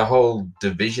maybe the whole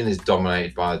division is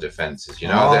dominated by the defences, you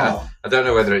know? I don't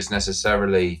know whether it's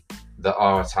necessarily that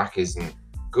our attack isn't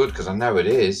good, because I know it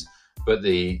is, but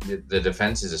the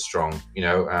defenses are strong, you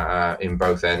know, in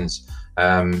both ends.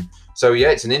 So yeah,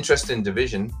 it's an interesting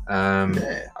division.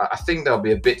 I think they'll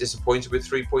be a bit disappointed with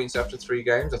 3 points after 3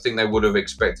 games. I think they would have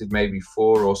expected maybe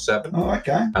 4 or 7. Oh,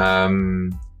 okay.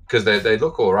 Because they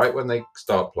look all right when they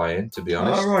start playing, to be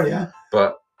honest. Oh, right, yeah.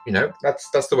 But you know,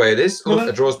 that's the way it is. Well, Look,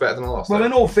 a draw's better than a loss. Well, though.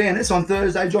 in all fairness, on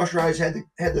Thursday, Josh Rose had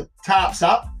the tarps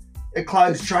up at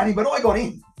closed training, but I got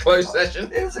in. Closed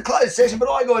session. It was a closed session, but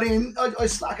I got in. I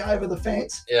snuck over the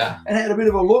fence Yeah. and had a bit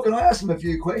of a look, and I asked him a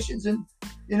few questions, and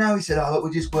you know, he said, "Oh, look,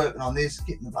 we're just working on this,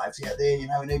 getting the blokes out there. You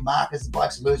know, we need markers. The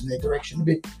blokes are losing their direction a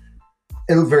bit."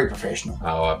 It looked very professional.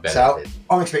 Oh, I bet. So it did.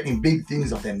 I'm expecting big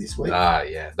things off them this week.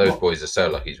 Yeah. Those boys are so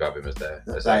lucky to have him as their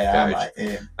They are, coach.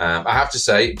 mate. Yeah. I have to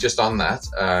say, just on that,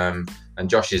 and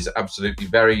Josh is absolutely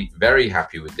very, very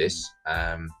happy with this.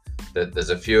 That there's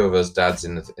a few of us dads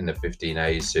in the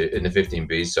 15As, in the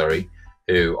 15Bs, sorry,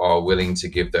 who are willing to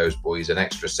give those boys an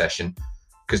extra session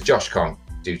because Josh can't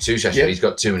do 2 sessions. Yep. He's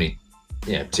got too many,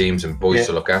 teams and boys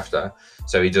to look after.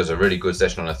 So he does a really good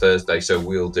session on a Thursday. So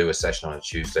we'll do a session on a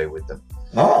Tuesday with them.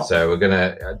 Oh, So we're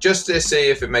gonna just to see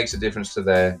if it makes a difference to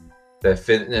their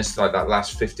fitness, like that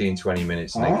last 15, 20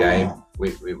 minutes in the game.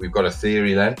 We've got a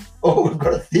theory then. oh, we've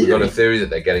got a theory. We've got a theory that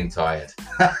they're getting tired.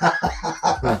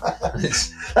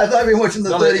 It's I've been watching the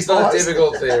not, 35s. it's not a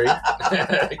difficult theory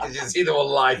because you see them all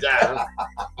lie down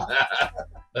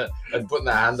and putting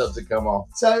their hand up to come off.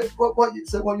 So what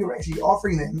you're actually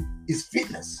offering them is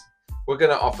fitness. We're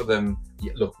going to offer them.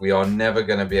 Look, we are never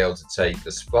going to be able to take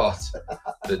the spot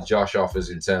that Josh offers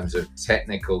in terms of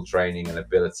technical training and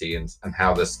ability and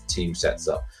how this team sets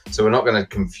up. So we're not going to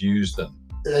confuse them.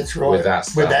 That's right. With that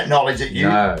stuff. knowledge that you,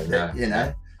 No. you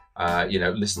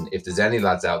know. Listen, if there's any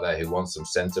lads out there who want some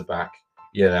centre back,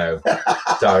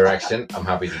 direction, I'm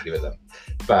happy to give it them.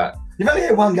 But You've only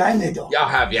had one game there, Doc. yeah, I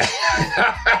have, yeah.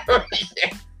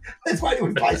 Let's wait till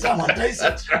we play someone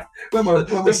decent. When The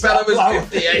we fella start was blowing.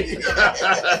 58.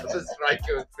 The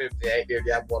striker was 58. He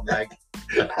only had one leg.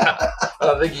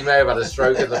 I think he may have had a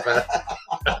stroke in the first.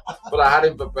 But I had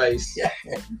him for pace. Yeah.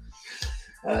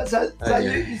 So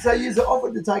you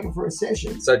offered to take him for a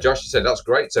session. So Josh said, that's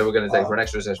great. So we're going to take for an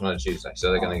extra session on a Tuesday.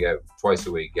 So they're going to go twice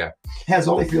a week, yeah. How's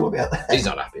Ollie feel about that? He's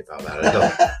not happy about that at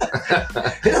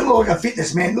all. He doesn't look like a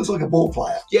fitness man. He looks like a ball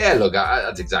player. Yeah, look,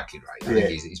 that's exactly right. I Yeah.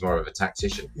 think he's more of a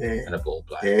tactician Yeah. and a ball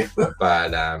player. Yeah.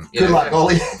 But Good luck,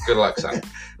 Ollie. Good luck, Sam.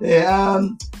 Yeah.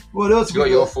 What else? You got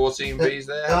your 14 Bs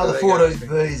there? Oh, the There 14 you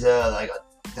go. Bs, they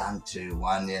got done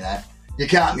 2-1, you know. You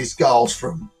can't miss goals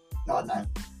from, I don't know,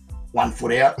 1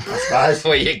 foot out, I suppose.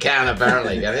 Well, you can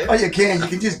apparently, can you? Oh, you can. You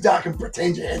can just duck and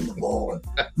pretend you're heading the ball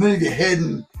and move your head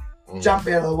and jump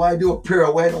out of the way, do a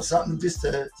pirouette or something just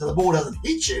so the ball doesn't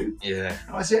hit you. Yeah.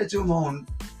 And I said to him on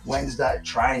Wednesday at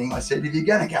training, I said, if you're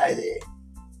going to go there,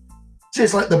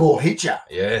 just let the ball hit you.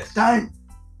 Yes. Don't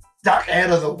duck out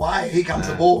of the way. Here comes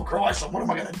the No. ball. Christ, what am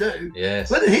I going to do?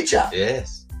 Yes. Let it hit you.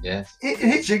 Yes. Yes. It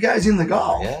hits you, goes in the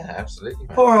goal. Yeah, absolutely.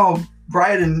 Mate. Poor old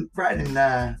Braden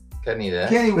Kenny there.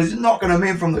 Kenny was knocking them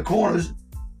in from the corners,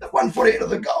 1 foot out of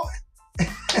the goal.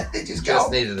 They just go.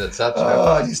 Just needed a touch.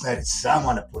 Oh, I just needed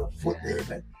someone to put a foot there.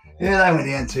 But yeah, they went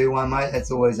down 2-1, mate. That's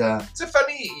always It's a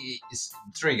funny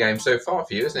 3 games so far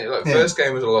for you, isn't it? Like, Yeah. first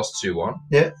game was a loss 2-1.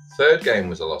 Yeah. Third game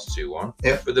was a loss 2-1.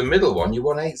 Yeah. But the middle one, you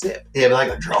won 8-zip. yeah, but they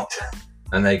got dropped.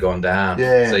 And they gone down.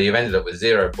 Yeah. So you've ended up with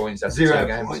 0 points after 2 0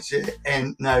 games. points, yeah,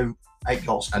 and no 8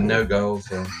 goals. And no goals.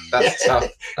 Yeah. That's Yeah.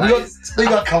 tough. We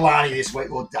got Kalani this week.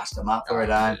 We'll dust them up for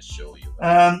it. Sure you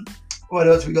will. What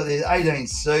else we got there? 18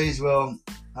 C's. Well,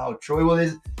 Troy. Well,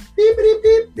 there's beep, beep,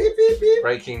 beep, beep, beep, beep.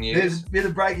 Breaking news. There's a bit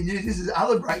of breaking news. This is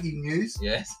other breaking news.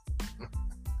 Yes.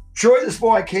 Troy the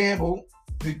Spy Campbell,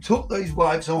 who took these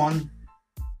blokes on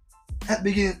at the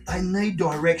beginning, they need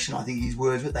direction, I think his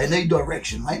words, but they need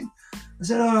direction, mate. I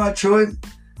said, all right, Troy.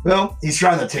 Well, he's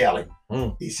thrown the towel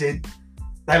in. He said,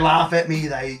 they laugh at me,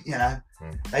 they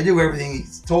do everything.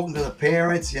 He's talking to the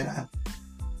parents,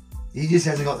 He just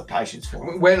hasn't got the patience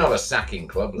for it. We're not a sacking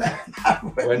club, lad.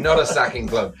 We're not a sacking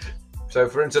club. So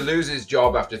for him to lose his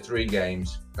job after 3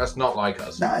 games, that's not like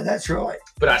us. No, that's right.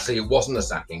 But actually, it wasn't a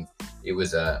sacking. It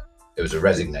was a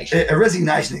resignation. A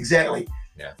resignation, exactly.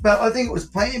 Yeah. But I think it was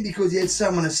planned because he had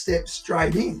someone to step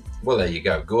straight in. Well, there you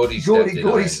go. Gordy stepped in.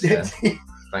 Gordy stepped in.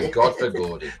 Thank God for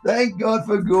Gordy. Thank God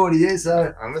for Gordy, yeah.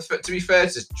 So, And to be fair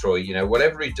to Troy,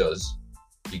 whatever he does,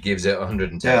 he gives it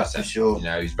 110%. yeah, for sure.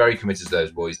 He's very committed to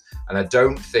those boys. And I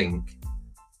don't think,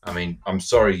 I'm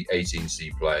sorry,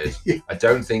 18C players, I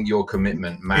don't think your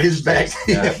commitment matches. His back,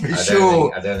 No, for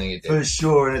sure. I don't think it did. For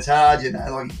sure, and it's hard,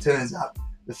 like he turns up,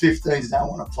 the 15s don't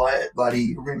want to play it,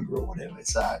 bloody Rimba or whatever.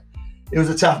 So it was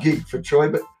a tough gig for Troy,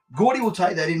 but Gordy will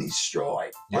take that in his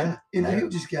stride. Yeah. You know, Yeah. he'll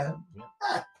just go,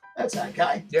 Yeah. that's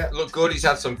okay. Yeah, look, Gordy's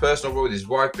had some personal problem with his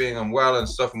wife being unwell and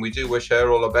stuff, and we do wish her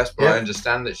all the best, but Yeah. I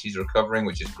understand that she's recovering,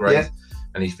 which is great. Yeah.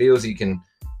 And he feels he can,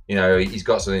 you know, he's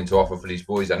got something to offer for these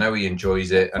boys. I know he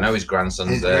enjoys it. I know his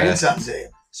grandson's His there. grandson's there.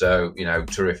 So, you know,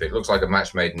 terrific. Looks like a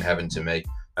match made in heaven to me.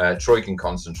 Troy can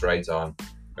concentrate on,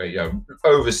 you know,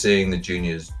 overseeing the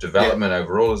juniors' development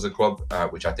overall as a club,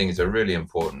 which I think is a really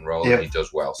important role that he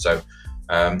does well. So,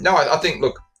 no, I think,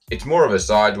 look, it's more of a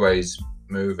sideways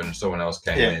move and someone else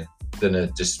came in than a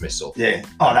dismissal. Yeah.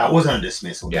 Oh, no, it wasn't a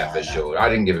dismissal. Yeah, no, for no. sure. I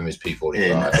didn't give him his P45.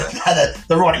 Yeah, no.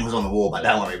 The writing was on the wall, but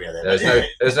don't worry about that.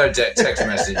 There's no text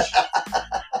message.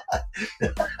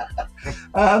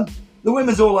 The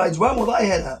women's all-age one, well, they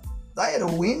had a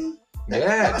win. They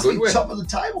Yeah, must good be win. top of the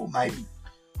table, maybe.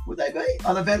 Would they be?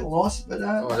 Oh, they've had a loss, but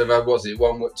They've had, what's it,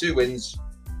 two wins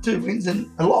 2 wins and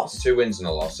a loss. 2 wins and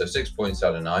a loss, so 6 points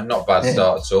out of 9. Not a bad Yeah.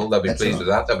 start at all. They'll be That's pleased right. with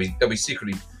that. They'll be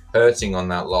secretly hurting on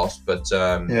that loss, but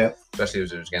Yeah. especially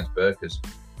as it was against Burkers.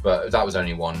 But that was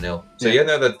only 1-0. So Yeah.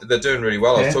 no, they're doing really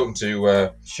well. I was talking to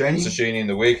Shani? Sashini in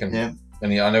the week, and Yeah.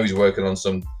 I know he's working on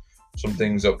some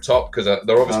things up top because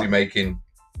they're obviously making.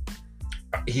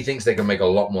 He thinks they can make a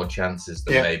lot more chances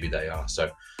than maybe they are. So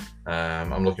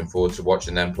I'm looking forward to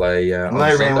watching them play. On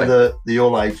Well, they ran Sunday.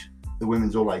 with the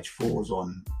women's all-age fours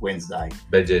on Wednesday.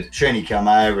 They did. Shani come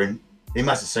over and he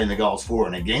must have seen the goals for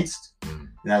and against. Mm.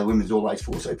 You know, the women's all-age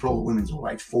four, so he put all the women's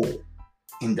all-age four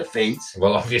in defence.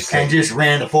 Well, obviously, And just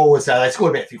ran the forward, so they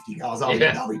scored about 50 goals. They'll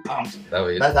be pumped.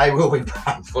 they They will be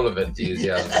pumped. full of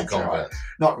enthusiasm and That's confidence.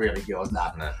 Not really, girls,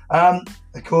 no. No.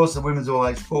 Of course, the women's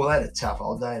all-age four, they had a tough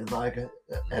old day at Avoca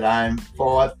at home,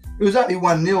 5. It was only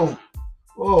 1-0.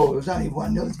 Oh, it was only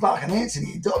 1-0. It's Bark and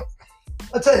Anthony, dog.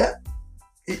 I tell you,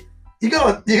 you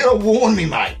gotta warn me,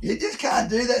 mate. You just can't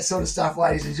do that sort of stuff,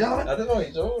 ladies and gentlemen. I don't know what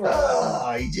he's talking about.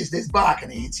 Oh, there's Bark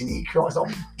and Anthony. Christ, I'll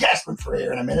be gasping for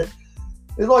air in a minute.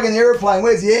 It's like an aeroplane.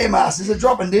 Where's the air masters? They're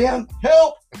dropping down.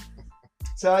 Help!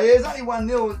 So, yeah, it's only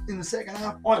 1-0 in the second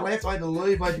half. I left. I had to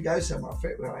leave. I had to go somewhere. I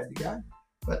forget where I had to go.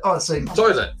 But I see my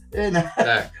Toilet. Yeah, no.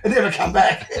 No. I never come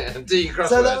back. Do you cross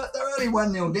So the they're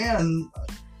only 1-0 down, and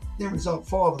the result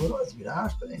 5. I thought, that's a bit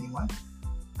harsh, but anyway.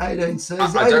 18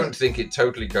 seasons. I don't think it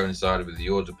totally coincided with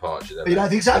your departure. Though. You don't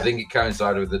think so? I think it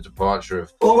coincided with the departure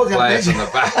of Well, I wasn't gonna players on mention-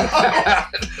 the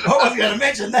back. I wasn't going to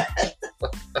mention that.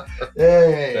 Yeah.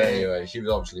 Anyway, she was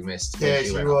obviously missed. when Yeah,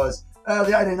 she went. was. The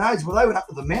 18As, well, they went up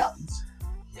to the mountains.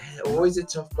 Yeah, always a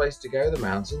tough place to go. The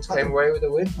mountains came away with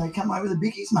a win. They come over the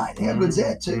biggies, mate. How good's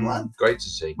that? 2-1. Great to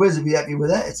see. Where's it be happy with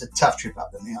that? It's a tough trip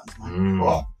up the mountains, mate. Mm.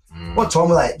 Oh, Mm. what time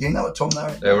were they? Do you know what time they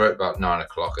were? They were at about 9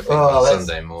 o'clock, I think, Oh, on that's-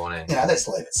 Sunday morning. You know, let's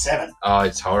leave at 7. Oh,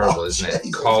 it's horrible, Oh, isn't it?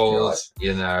 Jesus Cold, Christ.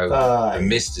 you know. Oh, The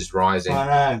mist is rising.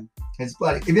 I know. It's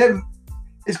bloody. If you ever,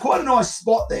 it's quite a nice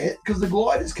spot there because the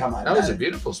gliders come over. That was a don't they?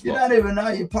 beautiful You spot. don't even know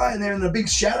you're playing there in a big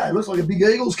shadow. It looks like a big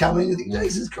eagle's coming. You think,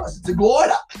 Jesus Christ, it's a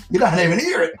glider. You don't even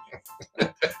hear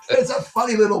it. It's a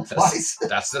funny little place.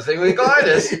 That's the thing with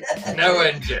gliders. Yeah. No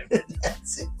engine.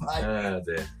 That's it, mate. Oh,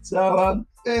 dear. So,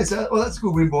 well, that's a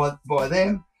good win by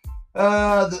them.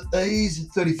 These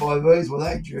 35Es, well,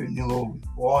 they drew 0 with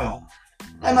Wyong.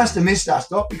 They must have missed us,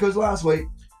 Doc, because last week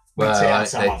we Well, towed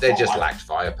someone they just 5. lacked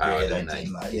firepower, Yeah, didn't they they?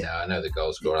 did, mate, You yeah. know, I know the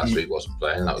goal scorer last week wasn't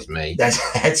playing. That was me.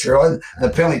 That's right. The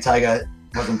penalty taker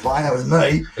wasn't playing. That was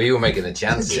me. Well, you were making the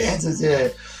chances. Chances, yeah.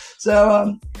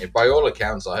 So, By all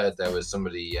accounts, I heard there was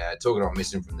somebody talking about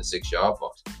missing from the 6-yard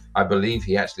box. I believe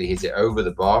he actually hit it over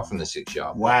the bar from the 6-yard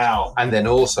box. wow. And then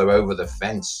also over the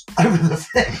fence Over the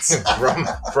fence.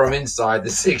 from inside the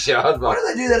 6-yard Why box. do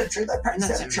they do that at training? They practice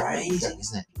That's that at training. amazing,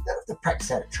 isn't it? They don't have to practice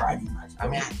that at training, mate. I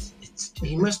mean,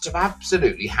 he must have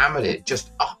absolutely hammered it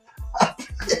just up.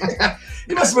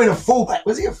 He must have been a fullback.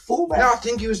 Was he a fullback? No, I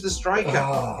think he was the striker.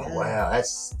 Oh, wow.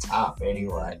 That's tough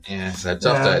anyway. Yeah, so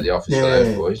tough day at the office for Yeah.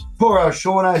 those boys. Poor old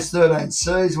Shauno's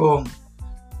 13Cs. Well,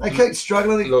 they keep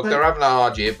struggling. Look, they're having a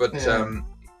hard year, but Yeah.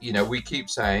 you know, we keep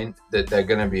saying that they're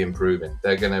going to be improving.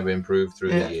 They're going to improve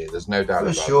through Yeah. the year. There's no doubt for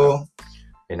about sure. that.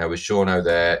 You know, with Shauno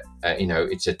there, you know,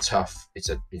 it's just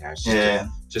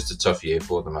just a tough year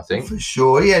for them, I think. For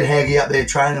sure. He had Haggy up there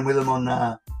training with him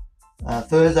on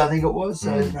Thursday, I think it was.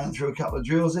 So he's Mm. running through a couple of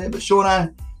drills there. But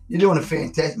Shauno, you're doing a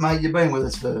fantastic, mate. You've been with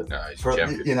us No, he's a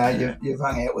champion. you know, Yeah. you've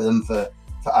hung out with him for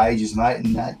ages, mate,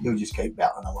 and you'll just keep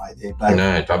battling away there. But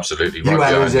No, absolutely you right won't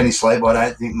behind lose him. any sleep, I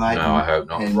don't think, mate. No, I hope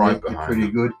not. And Right you're behind pretty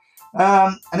him. good.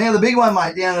 And now the big one,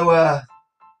 mate, down to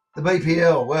the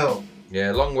BPL. Well,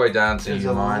 Yeah, long way down to it's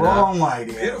your a mind. long way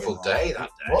down. Beautiful there, day mate. that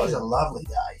It was day. a lovely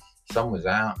day. Sun was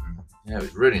out. Yeah, it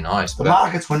was really nice. The but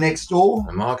markets were next door.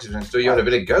 the markets were next door. You had a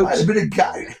bit of goat. I had a bit of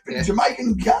goat, a bit Yeah. of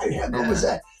Jamaican goat. How good was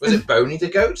that? Was it Boney the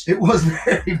goat? It was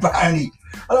very bony.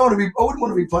 I wouldn't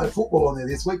want to be playing football on there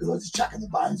this week because I was just chucking the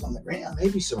bones on the ground.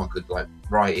 Maybe someone could like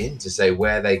write in to say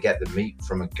where they get the meat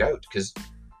from a goat. Because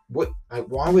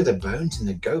why were the bones in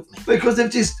the goat meat? Because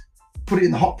they've just put it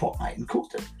in the hot pot, mate, and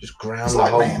cooked it. Just ground It's the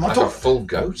like whole lamb. like a full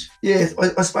goat. Yeah,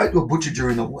 I spoke to a butcher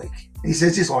during the week, and he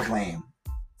says just like lamb.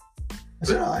 I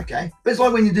said, oh, okay. But it's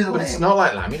like when you do the But lamb. it's not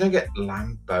like lamb. You don't get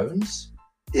lamb bones.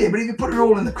 Yeah, but if you put it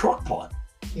all in the crock pot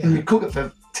and you cook it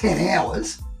for 10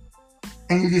 hours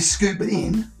and you just scoop it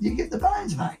in, you get the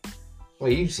bones, mate.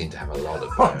 Well, you seem to have a lot of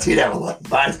I bones. did have a lot of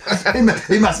bones.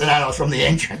 He must have known I was from the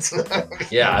entrance.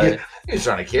 Yeah, he was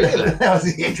trying to kill you. Then. That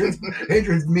was the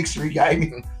entrance mixture he gave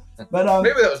me. But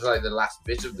Maybe that was like the last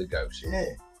bit of the goat. yeah.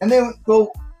 And then,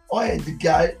 well, I had the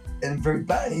goat and very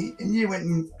bony, and you went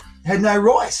and had no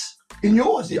rice in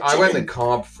yours. I went the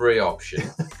carb-free option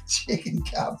chicken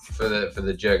cup. for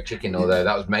the jerk chicken, although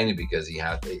that was mainly because he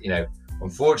had,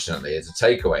 unfortunately, as a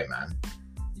takeaway man,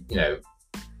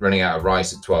 running out of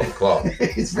rice at 12 o'clock.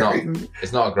 It's not- very.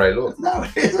 It's not a great look. No,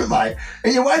 it isn't, mate.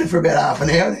 And you waited for about half an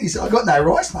hour, and he said, I got no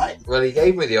rice, mate. Well, he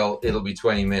gave me the old, it'll be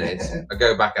 20 minutes. Yeah. I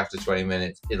go back after 20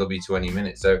 minutes, it'll be 20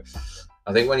 minutes. So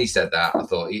I think when he said that, I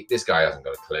thought, this guy hasn't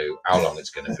got a clue how long it's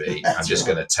going to be. I'm That's just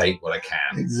right. going to take what I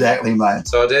can. Exactly, mate.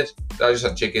 So I did. I just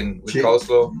had chicken with Chicken.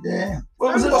 coleslaw. Yeah. Well,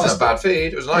 It wasn't nice a bad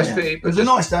feed. It was a nice yeah. feed. It was a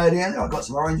nice day down there. I got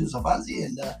some oranges off Unsy,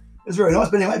 and it was very nice.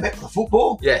 But anyway, back to the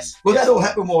football. Yes. Well, yes. that all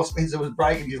happened while Spencer was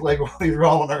breaking his leg while he was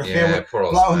rolling around, Yeah, poor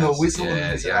old blowing the Spence. whistle.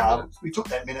 Yeah, And yeah, we took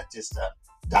that minute just to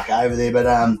duck over there. But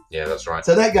yeah, that's right.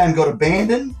 so that game got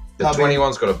abandoned. The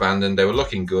 21s got abandoned. They were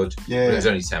looking good. But it Yeah. was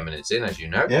only 10 minutes in, as you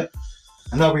know. Yeah.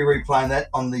 And they'll be replaying that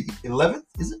on the 11th,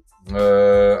 is it?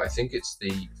 I think it's the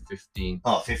 15th.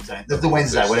 Oh, 15th. The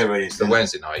Wednesday, whatever it is. It's the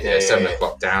Wednesday night. Yeah, Yeah, yeah, 7 yeah.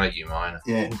 o'clock down at Umina.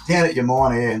 Yeah, down at your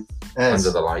minor, yeah. As,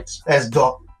 Under the lights. as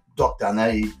Doc done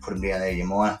that, he put him down there, your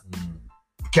minor.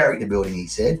 Character building, he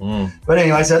said. But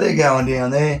anyway, so they're going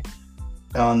down there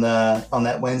on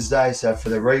that Wednesday, so for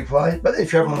the replay. But they're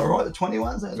travelling all right, the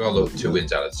 21s. Well, look, 2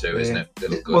 wins out of 2, isn't it? They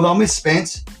look good. Well, they'll miss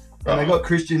Spence, and they Oh. got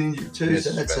Christian injured too, Yes,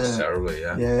 so that's Spence terribly,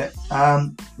 yeah. yeah.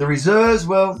 The reserves,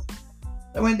 well,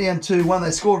 they went down 2-1.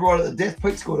 They scored right at the death.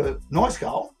 Pete scored a nice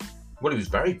goal. Well, he was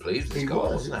very pleased with his He goal,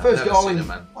 was. wasn't he? First I've never goal seen in a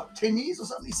man. what, 10 years or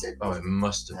something, he said. Oh, it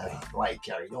must have been. The way he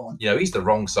carried on. He's the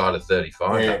wrong side of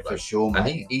 35. Yeah, that for bloke. sure, mate.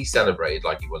 And he celebrated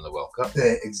like he won the World Cup.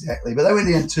 Yeah, exactly. But they went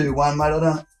down 2-1,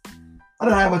 mate. I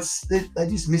don't know what's they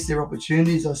just missed their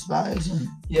opportunities, I suppose. And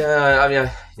Yeah, I mean,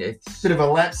 it's bit of a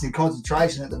lapse in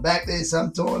concentration at the back there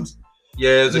sometimes.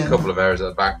 there's Yeah. a couple of errors at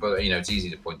the back, but it's easy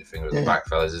to point the finger at the Yeah, back,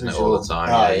 fellas, isn't for it? All the sure. time.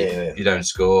 Oh, You know, yeah. If you don't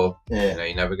score, Yeah.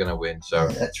 you're never going to win. So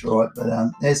Yeah, that's right.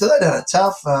 But so they done it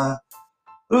tough.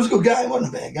 It was a good game. It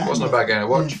wasn't a bad game. it wasn't a bad game to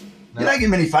watch. You don't get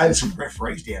many favours from the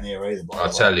referees down there either. By the I'll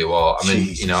way. tell you what. I mean,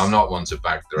 Jesus. I'm not one to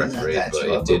back the No, referee, that's but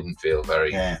right. it didn't feel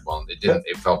very. Yeah.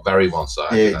 It felt very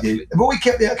one-sided. Yeah, it actually. did. But we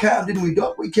kept our calm, didn't we,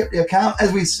 Doc? We kept our calm,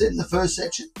 as we said in the first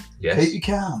section. Yes. Keep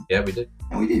your calm. Yeah, we did.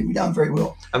 And we did. We done very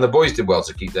well. And the boys did well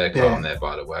to keep their calm Yeah. there.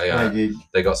 By the way, They did.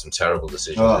 they got some terrible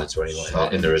decisions Oh, in the 21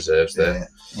 shocking. in the reserves there.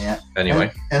 Yeah.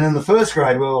 Anyway, And in the first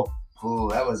grade,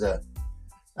 that was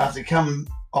after coming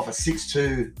off a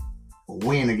 6-2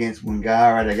 win against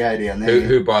Wangara to go down there.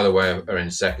 who by the way are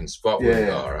in second spot with Yeah.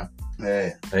 Gara.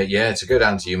 Yeah. To go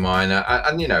down to Umina,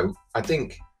 and I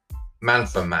think man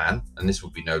for man, and this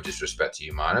would be no disrespect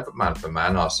to Umina, but man for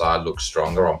man, our side looks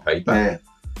stronger on paper. Yeah.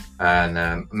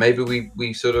 And maybe we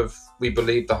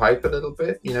believed the hype a little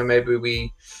bit. Maybe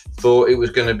we thought it was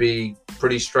going to be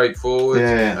pretty straightforward.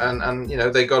 Yeah. And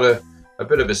they got a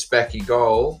bit of a specky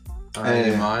goal in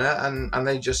Yeah. Umina, and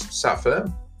they just sat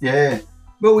firm. Yeah.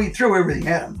 Well, we threw everything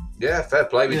at them. Yeah, fair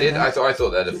play. We did. Yeah. I thought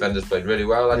their defenders played really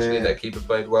well. Actually, Yeah. their keeper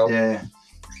played well. Yeah.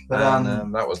 But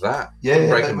And that was that. yeah,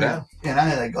 break but them down.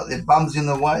 They got their bums in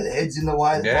the way, their heads in the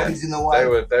way, their Yeah. bodies in the way.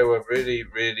 They were really,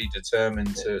 really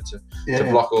determined to Yeah.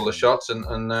 block all the shots and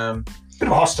Bit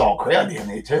of a hostile crowd down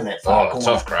there too. In that far corner.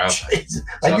 tough crowd. Jeez.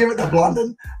 They Tough give it to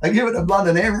Blunden. They give it to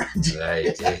Blunden Emerald. They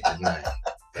did, didn't they?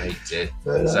 They did.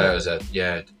 But, So it was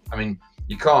I mean,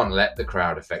 you can't let the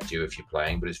crowd affect you if you're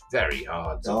playing, but it's very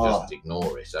hard to Oh. just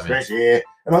ignore it. I mean, especially, yeah.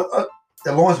 And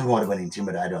the linesman might have been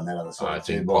intimidated on that other side I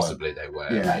too. think by- possibly they were.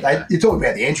 You know, yeah. you talk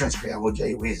about the entrance crowd. Well,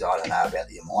 gee whiz, I don't know about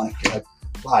the Umina crowd.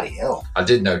 Bloody hell. I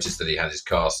did notice that he had his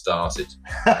car started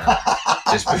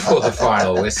just before the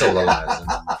final whistle, the lads, and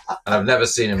I've never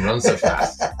seen him run so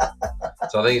fast.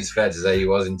 So I think it's fair to say he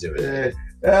was intimidated.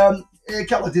 A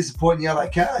couple of disappointing yellow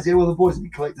cards. Yeah, well, the boys will be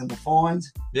collecting the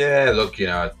fines. Yeah, look,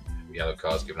 yellow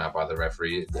cards given out by the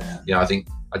referee. Yeah. You know,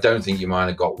 I don't think you might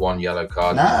have got one yellow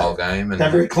card No. in the whole game, and They're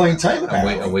a very clean team,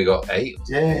 and we got 8.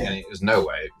 Yeah. And it was no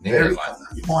way near Very like clean.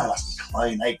 Your mine must be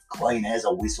clean. They clean as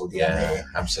a whistle down there.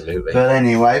 absolutely. But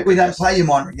anyway, we don't play your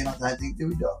mine again, I don't think, do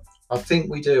we, Doc? I think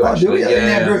we do Oh, actually. do we?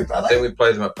 Yeah, In our group, are I think we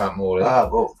played them at Pat Morley. Oh,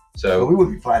 well. So Well, we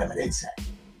wouldn't be playing them at EDSAC.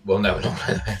 well, no, we're not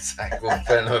playing them at Sack. We're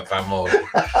playing them at Pat Morley.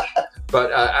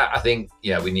 But I think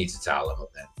we need to towel them up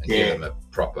then and give them a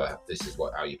proper. This is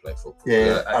how you play football.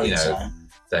 Yeah, I you think know, so.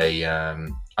 they.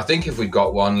 I think if we'd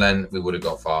got one, then we would have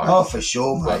got 5. Oh, for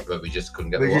sure, mate. But we just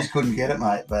couldn't get We the just couldn't get it,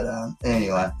 mate. But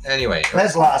anyway, one. Anyway,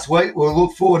 that's last week. We'll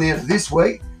look forward now to this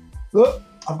week. Look,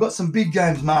 I've got some big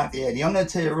games marked out here. I'm going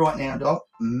to tell you right now, Doc.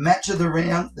 Match of the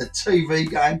round, the TV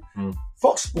game.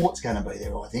 Fox Sports going to be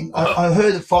there, I think. I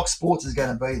heard that Fox Sports is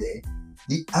going to be there.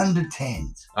 The under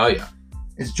 10s. Oh yeah.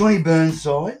 It's Johnny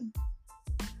Burnside,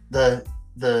 the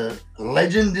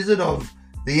legend, is it, of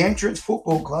the Entrance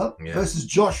Football Club versus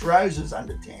Josh Rose's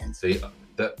under 10s.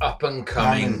 The up and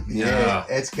coming.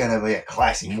 It's going to be a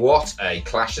classic. What a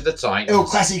clash of the titans. El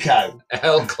Clasico.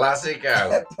 El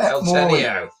Clasico. El Morley.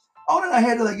 Tenio. I don't know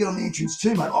how do they get on the entrance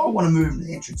 2, mate. I want to move them to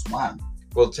the entrance 1.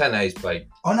 Well, 10A's played.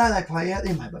 I know they play out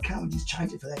there, mate, but can't we just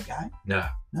change it for that game? No.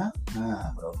 No?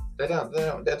 No, well. They don't.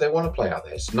 They want to play out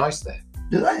there. It's nice there.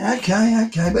 Do they?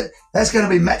 Okay. But that's going to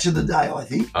be match of the day, I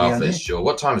think. Oh, for sure.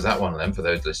 What time is that one then for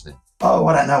those listening? Oh,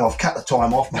 I don't know. I've cut the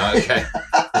time off, mate. Okay.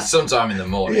 It's sometime in the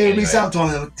morning. Yeah, it'll be anyway. sometime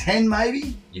at 10,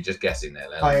 maybe. You're just guessing there,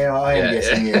 then. I am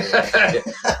guessing,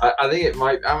 yeah. I think it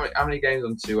might. How many games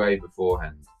on 2A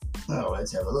beforehand? Oh,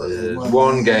 let's have a look. There's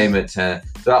one game at 10.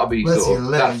 That'll be Let's sort of.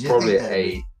 11. That's You probably think at that'd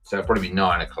 8. So it'll probably be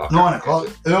 9 o'clock. 9 o'clock,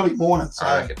 early morning. So,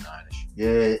 I reckon 9ish.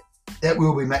 yeah, that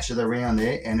will be match of the round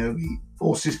there, and it'll be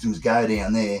all systems go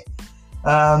down there.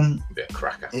 It'll be a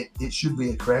cracker. It should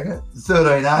be a cracker. The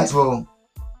 13As, well,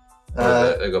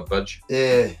 They got Budge.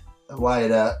 yeah, away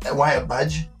at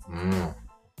Budge. Mm.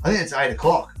 I think it's 8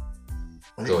 o'clock.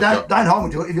 I think, Good. don't hold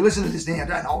me to it. If you listen to this now,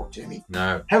 don't hold it to me.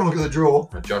 No. Have a look at the draw.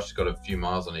 Well, Josh has got a few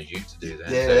miles on his ute to do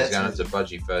then. Yeah, So he's that's going it. to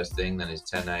Budgie first thing, then his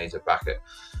 10A's are back at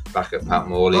Pat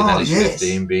Morley, Oh, then his yes.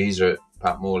 15B's are at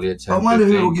Pat Morley at 10. I wonder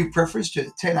who will give preference to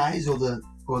the 10As or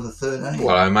the 13.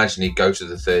 Well, I imagine he'd go to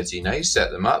the 13A's,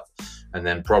 set them up, and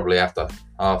then probably after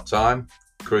half time,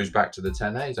 cruise back to the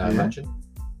 10A's, I imagine.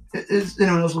 Is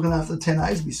anyone else looking after the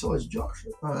 10As besides Josh?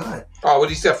 I don't know. Oh, well,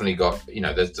 he's definitely got,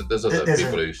 there's other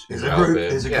people who There's help him.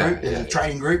 There's a group. There's a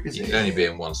training group. He can only be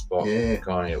in one spot,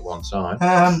 can't he, at one time?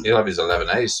 He'll have his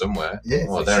 11A's somewhere. Yeah,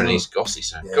 well, for they're in sure. East Gossey,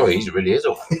 so Yeah. God, he really is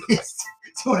all over the place.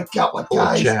 It's on a couple of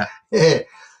Poor Ks. chap.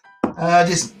 Yeah.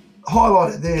 Just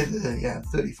highlighted there the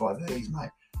 35Bs, mate.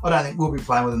 I don't think we'll be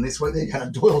playing with them this week. They're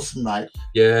going to Doyleson, mate.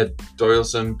 Yeah,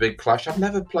 Doyleson, big clash. I've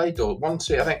never played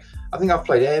Doyleson. I think I've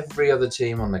played every other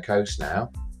team on the coast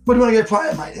now. What do you want to go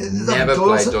play, mate? Never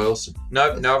played Doyleson.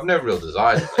 No, I've no real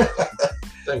desire to play Doyleson.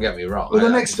 Don't get me wrong. Well, the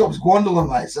next stop's Gwendolyn,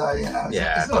 mate. So, yeah,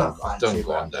 it's not a fun done trip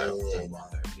up Gwando. there. Done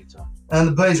Gwando a few times. And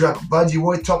the Bees are up at Budgie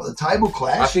White, top of the table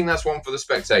clash. I think that's one for the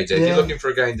spectator. If Yeah. you're looking for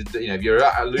a game to, if you're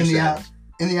at a loose end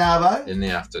in the Arvo. in the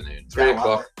afternoon, 3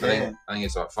 o'clock. Yeah. I think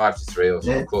it's like 5 to 3 or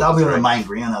something. Yeah, they'll be on the main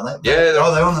ground, are they? Yeah, they're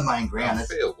on the main ground. I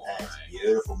feel That's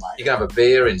beautiful, mate. You can have a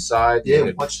beer inside. Yeah, you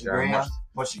can watch the go and ground,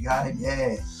 watch the game.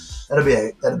 Yeah, that'll be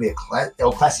a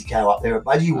El Clasico up there at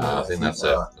Budgie White. I think that's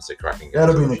a cracking game.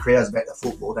 That'll bring the crowds back to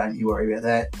football. Don't you worry about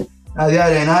that. The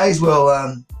 18As,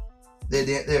 well,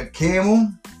 they're at Camel.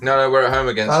 No, we're at home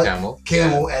against Camel.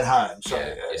 Camel at home. So,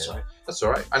 Yeah. That's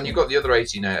all right. And you've got the other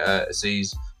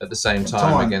 18Cs at the same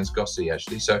time against Gossey,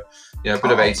 actually. So, a bit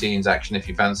of 18s action if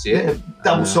you fancy it. Yeah,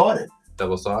 double-sided.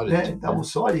 Double-sided. Yeah,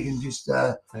 double-sided. You can just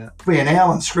be an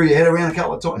owl and screw your head around a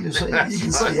couple of times. You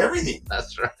can see everything.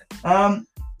 That's right.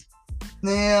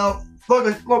 Now,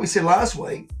 like we said last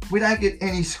week, we don't get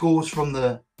any scores from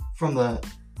the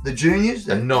juniors.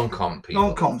 The non-comp people.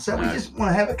 Non-comp. So we just want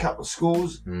to have a couple of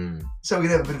scores so we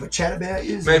can have a bit of a chat about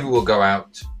you. Maybe we'll go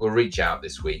out. We'll reach out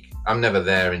this week. I'm never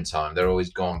there in time. They're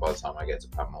always gone by the time I get to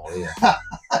Pat Morley.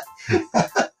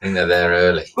 I think they're there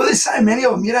early. Well, there's so many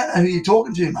of them. You don't know who you're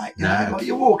talking to, mate. You know? No. Like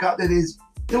you walk up there,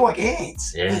 they're like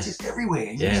ants. Yeah. They're just everywhere.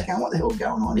 And you're Yeah. just going, what the hell's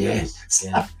going on here? Yes. So,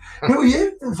 Yeah. who are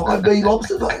you? 5B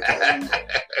lobster. Like,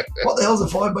 what the hell's a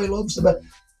 5B lobster? But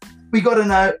we got to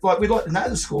know, we'd like to know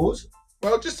the scores.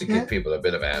 Well, just to give people a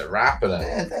bit of a rap and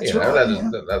that's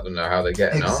let them know how they're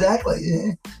getting on. Exactly,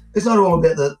 yeah. It's not all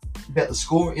about the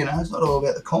score, It's not all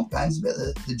about the comp games. It's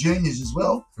about the juniors as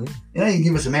well. You can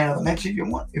give us a man of the match if you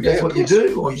want, if that's what you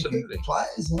do, or absolutely. you can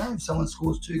players. If someone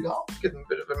scores 2 goals, Give them a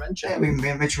bit of a mention. yeah, we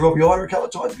can mention Robbie Ida a couple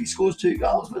of times if he scores 2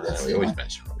 goals. But that's we always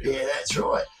mention Robbie. yeah, that's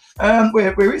right.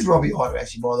 Where is Robbie Hyder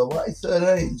actually, by the way?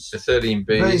 13s. The 13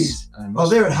 Bs. Oh,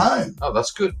 they're at home. Oh,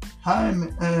 that's good.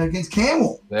 Home against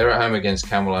Camel. They're at home against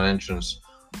Camel on entrance.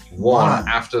 One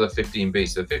after the 15 Bs.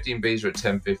 So the 15 Bs are at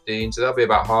 10:15, so they'll be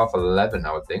about 11:30,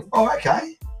 I would think. Oh,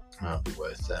 okay. That'll be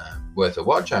worth a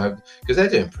watch, I hope, because they're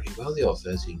doing pretty well, the old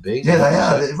 13 Bs. Yeah, they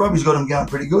are. Robbie's got them going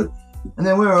pretty good. And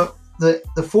then we're the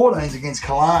 14s against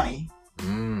Kalani.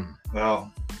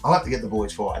 Well, I'll have to get the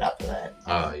boys fired up for that.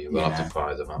 Oh, you will have to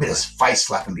fire them up. A bit of face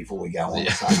slapping before we go on.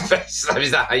 Yeah. Face slap,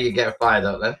 is that how you get fired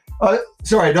up then? Oh,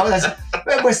 sorry, no, that's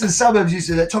Western Suburbs used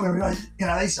to do that. Tommy,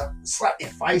 they used to slap their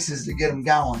faces to get them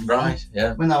going. Right,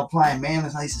 yeah. When they were playing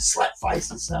Manly, they used to slap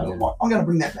faces. So I'm going to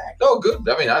bring that back. Oh, good.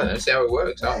 I mean, I don't know. See how it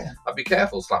works. Yeah. I'd be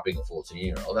careful slapping a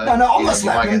 14-year-old. No, I'm not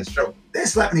slapping them. They're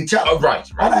slapping each other. Oh, right.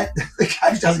 The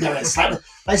coach doesn't go around slapping.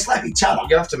 They slap each other.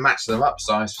 You have to match them up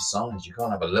size for size. You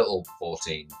can't have a little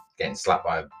 14 getting slapped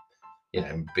by a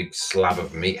big slab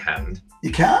of meat hand.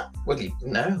 You can't? Well,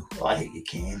 no. I think you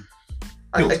can.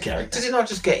 Does it not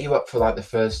just get you up for like the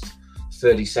first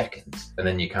 30 seconds and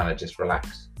then you kind of just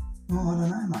relax? Oh, I don't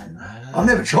know, mate. I've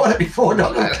never tried it before,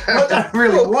 Doc. I don't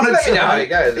really want it to. You know how it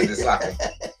goes with the slapping.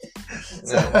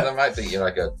 I might think you're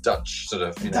like a Dutch sort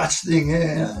of... Dutch thing,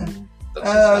 yeah.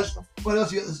 What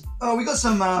else you got? Oh, we got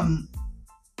some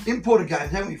imported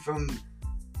games, haven't we, from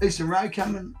Eastern Road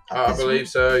coming? I believe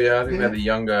so. Yeah, I think they're the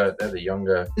younger.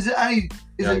 Is it only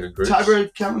groups.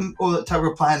 Tuggerah coming, or that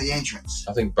Tuggerah playing the entrance?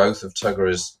 I think both of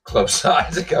Tuggerah's club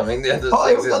sides are coming. The under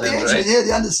we've got the entrance. Yeah,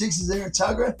 the under sixes there at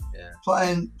Tuggerah. Yeah,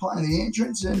 playing the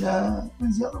entrance, and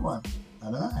when's the other one?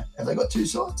 I don't know. Have they got two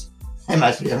sides? They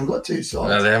mostly haven't got two sides.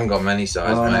 No, they haven't got many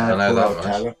sides, mate. I know that much.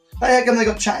 Tuggerah. Hey, how come they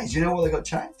got changed? You know why they got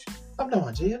changed? I've no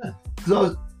idea, man.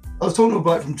 Because I was talking to a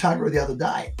bloke from Tuggerah the other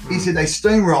day. He said they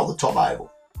steamroll the top oval.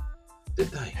 Did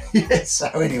they? Yeah, so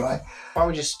anyway. Why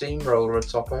would you steamroller a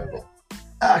top oval?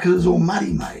 Because it was all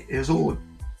muddy, mate. It was all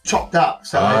chopped up.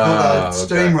 So they thought they'd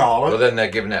steamroll it. Well, then they're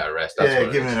giving it a rest.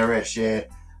 That's giving it a rest, yeah.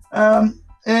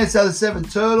 And so the Seven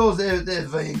Turtles, they're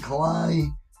V and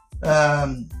Kalani. I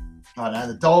don't know,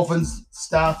 the Dolphins,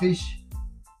 Starfish.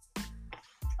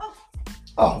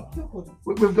 Oh,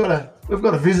 we've got a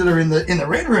visitor in the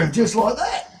red room just like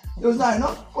that. There was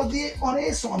not what the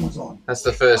on-air sign was on. That's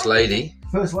the First Lady.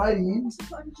 First Lady in.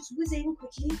 So I can just whiz in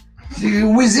quickly. You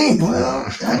whiz in. Well,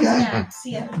 okay. Yeah,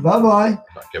 see ya. Bye-bye.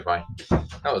 Goodbye.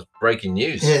 That was breaking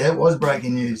news. Yeah, that was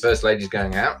breaking news. The First Lady's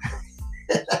going out.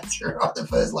 That's right. The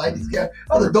First Lady's going.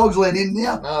 Oh, the dog's let in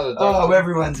now.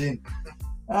 Everyone's in.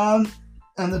 And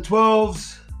the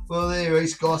 12s. Well, they're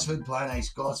East Gosford playing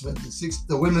East Gosford.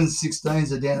 The women's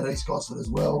 16s are down at East Gosford as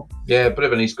well. Yeah, a bit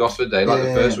of an East Gosford day, like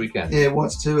the first weekend. Yeah,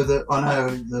 what's two of the? I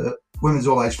know the women's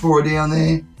all age 4 are down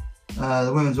there.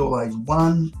 The women's all age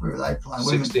 1. Where are they playing?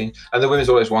 16, and the women's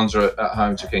all age 1s are at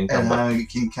home to King Cumber. At home at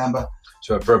King Cumber.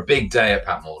 So for a big day at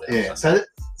Pat Morley. Yeah. So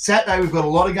Saturday we've got a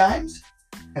lot of games,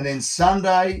 and then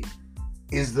Sunday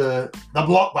is the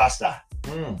blockbuster.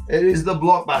 It is the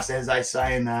blockbuster, as they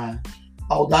say in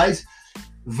old days.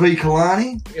 V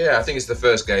Kalani. Yeah, I think it's the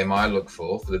first game I look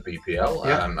for the BPL.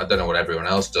 Yep. I don't know what everyone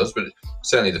else does, but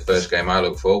certainly the first game I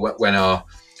look for when our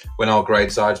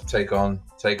grade sides take on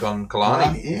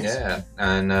Kalani. Yes. Yeah,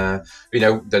 and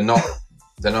they're not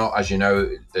as you know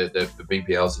the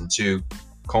BPL's in 2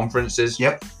 conferences.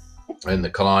 Yep. And the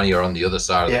Kalani are on the other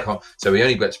side of the so we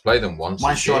only get to play them once.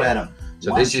 One shot at them.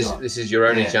 So this is your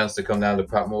only chance to come down to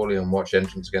Pat Morley and watch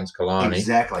entrance against Kalani.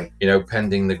 Exactly.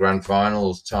 Pending the grand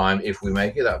finals time, if we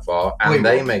make it that far, and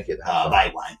they make it that far.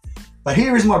 They won't. But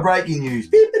here is my breaking news.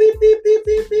 Beep, beep, beep, beep,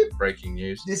 beep, beep. Breaking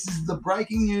news. This is the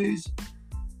breaking news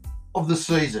of the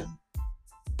season.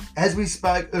 As we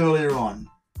spoke earlier on,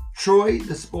 Troy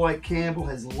the Spy Campbell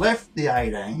has left the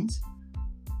 18s,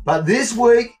 but this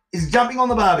week is jumping on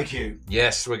the barbecue.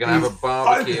 Yes, we're going to have a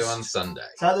barbecue on Sunday.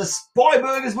 So the Spy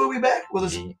Burgers will be back.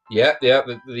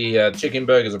 The chicken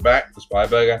burgers are back, the Spy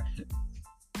Burger.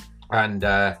 And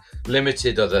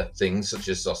limited other things such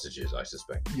as sausages, I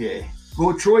suspect. Yeah.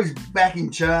 Well, Troy's back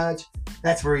in charge.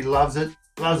 That's where he loves it.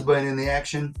 Loves being in the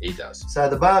action. He does. So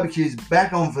the barbecue's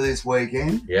back on for this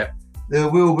weekend. Yep. There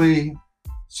will be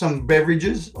some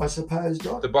beverages, I suppose,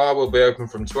 Doc. The bar will be open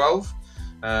from 12.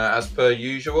 As per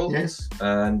usual. Yes.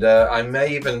 And I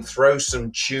may even throw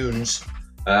some tunes.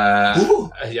 I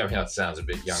mean, that sounds a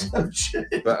bit young.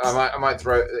 But I might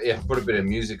put a bit of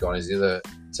music on is the other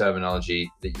terminology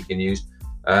that you can use.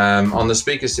 On the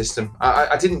speaker system.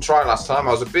 I didn't try last time.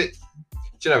 I was a bit,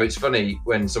 it's funny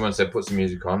when someone said put some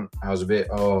music on, I was a bit,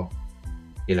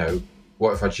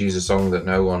 what if I choose a song that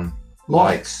no one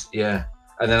likes? Yeah.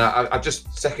 And then I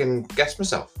just second guessed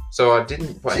myself. So I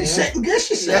didn't put any. Second guess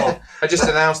yourself. I just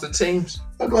announced the teams.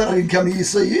 I'm glad I didn't come to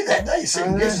see you that day.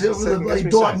 Second guess yourself with a bloody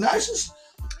diagnosis.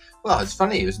 Well, it's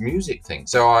funny. It was music thing.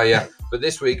 So but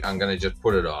this week I'm going to just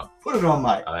put it on. Put it on,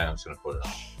 mate. I am just going to put it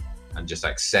on and just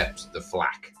accept the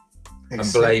flack and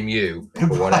Accept- blame you for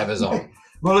whatever's on.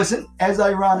 Well, listen, as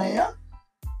they run out,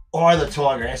 the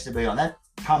Tiger has to be on. That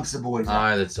pumps the boys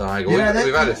up. The Tiger. You know,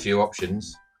 We've had a few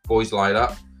options. Boys light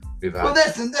up. We've had. Well,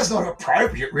 that's not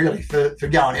appropriate, really, for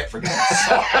going out for a game.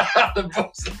 The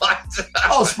boys light up.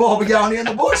 I'll spoil me going in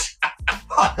the bush.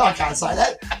 I can't say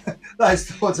that. Those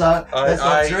thoughts are. That's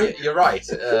not true. You're right.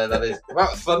 That is.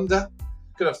 About thunder.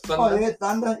 Could have thunder. Oh, yeah,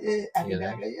 thunder. Yeah,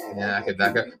 Akadaka, Yeah,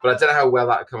 Akadaka. But I don't know how well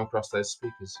that would come across those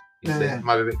speakers. You think? It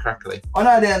might be a bit crackly. I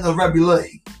know down in the rugby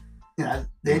league, the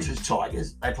entrance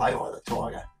Tigers, they play by the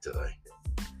Tiger. Do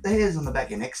they? The hairs on the back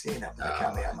of your neck stand up when they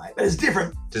come out, mate. But it's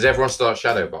different. Does everyone start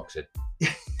shadow boxing?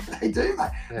 They do,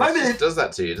 mate. Yeah, Maybe it does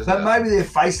that to you, doesn't it? Maybe they're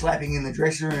face slapping in the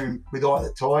dressing room with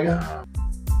either Tiger.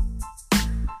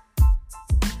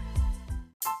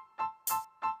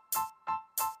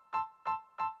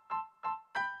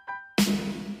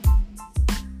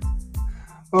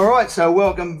 All right, so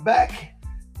welcome back.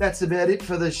 That's about it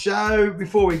for the show.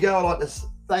 Before we go, I'd like to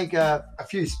thank a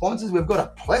few sponsors. We've got a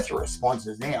plethora of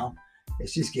sponsors now.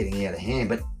 It's just getting out of hand,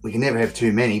 but we can never have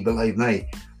too many, believe me.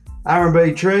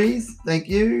 R&B Trees, thank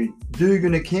you.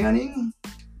 Dugan Accounting,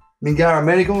 Mingara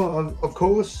Medical, of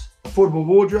course. Affordable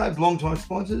Wardrobes, long-time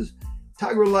sponsors.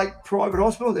 Tuggerah Lake Private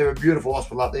Hospital, they're a beautiful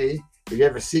hospital up there. If you're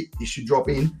ever sick, you should drop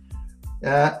in.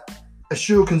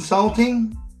 Assure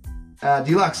Consulting,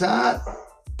 Deluxe Art,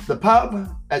 The Pub,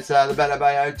 that's the Battle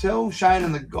Bay Hotel. Shane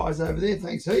and the guys over there,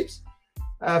 thanks heaps.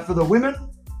 For the women,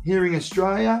 Hearing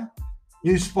Australia,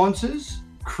 new sponsors,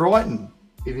 Crichton.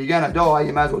 If you're going to die,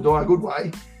 you may as well die a good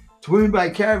way. Twoon Bay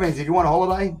Caravans, if you want a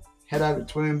holiday, head over to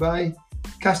Twoon Bay.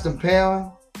 Custom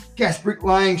Power, Gas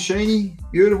Bricklaying, Sheeny,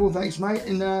 beautiful, thanks mate.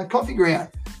 And Coffee Ground.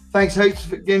 Thanks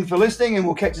heaps again for listening, and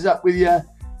we'll catch us up with you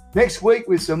next week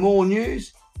with some more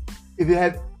news. If you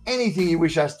have anything you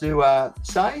wish us to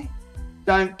say,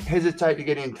 don't hesitate to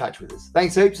get in touch with us.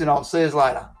 Thanks heaps, and I'll see you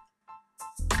later.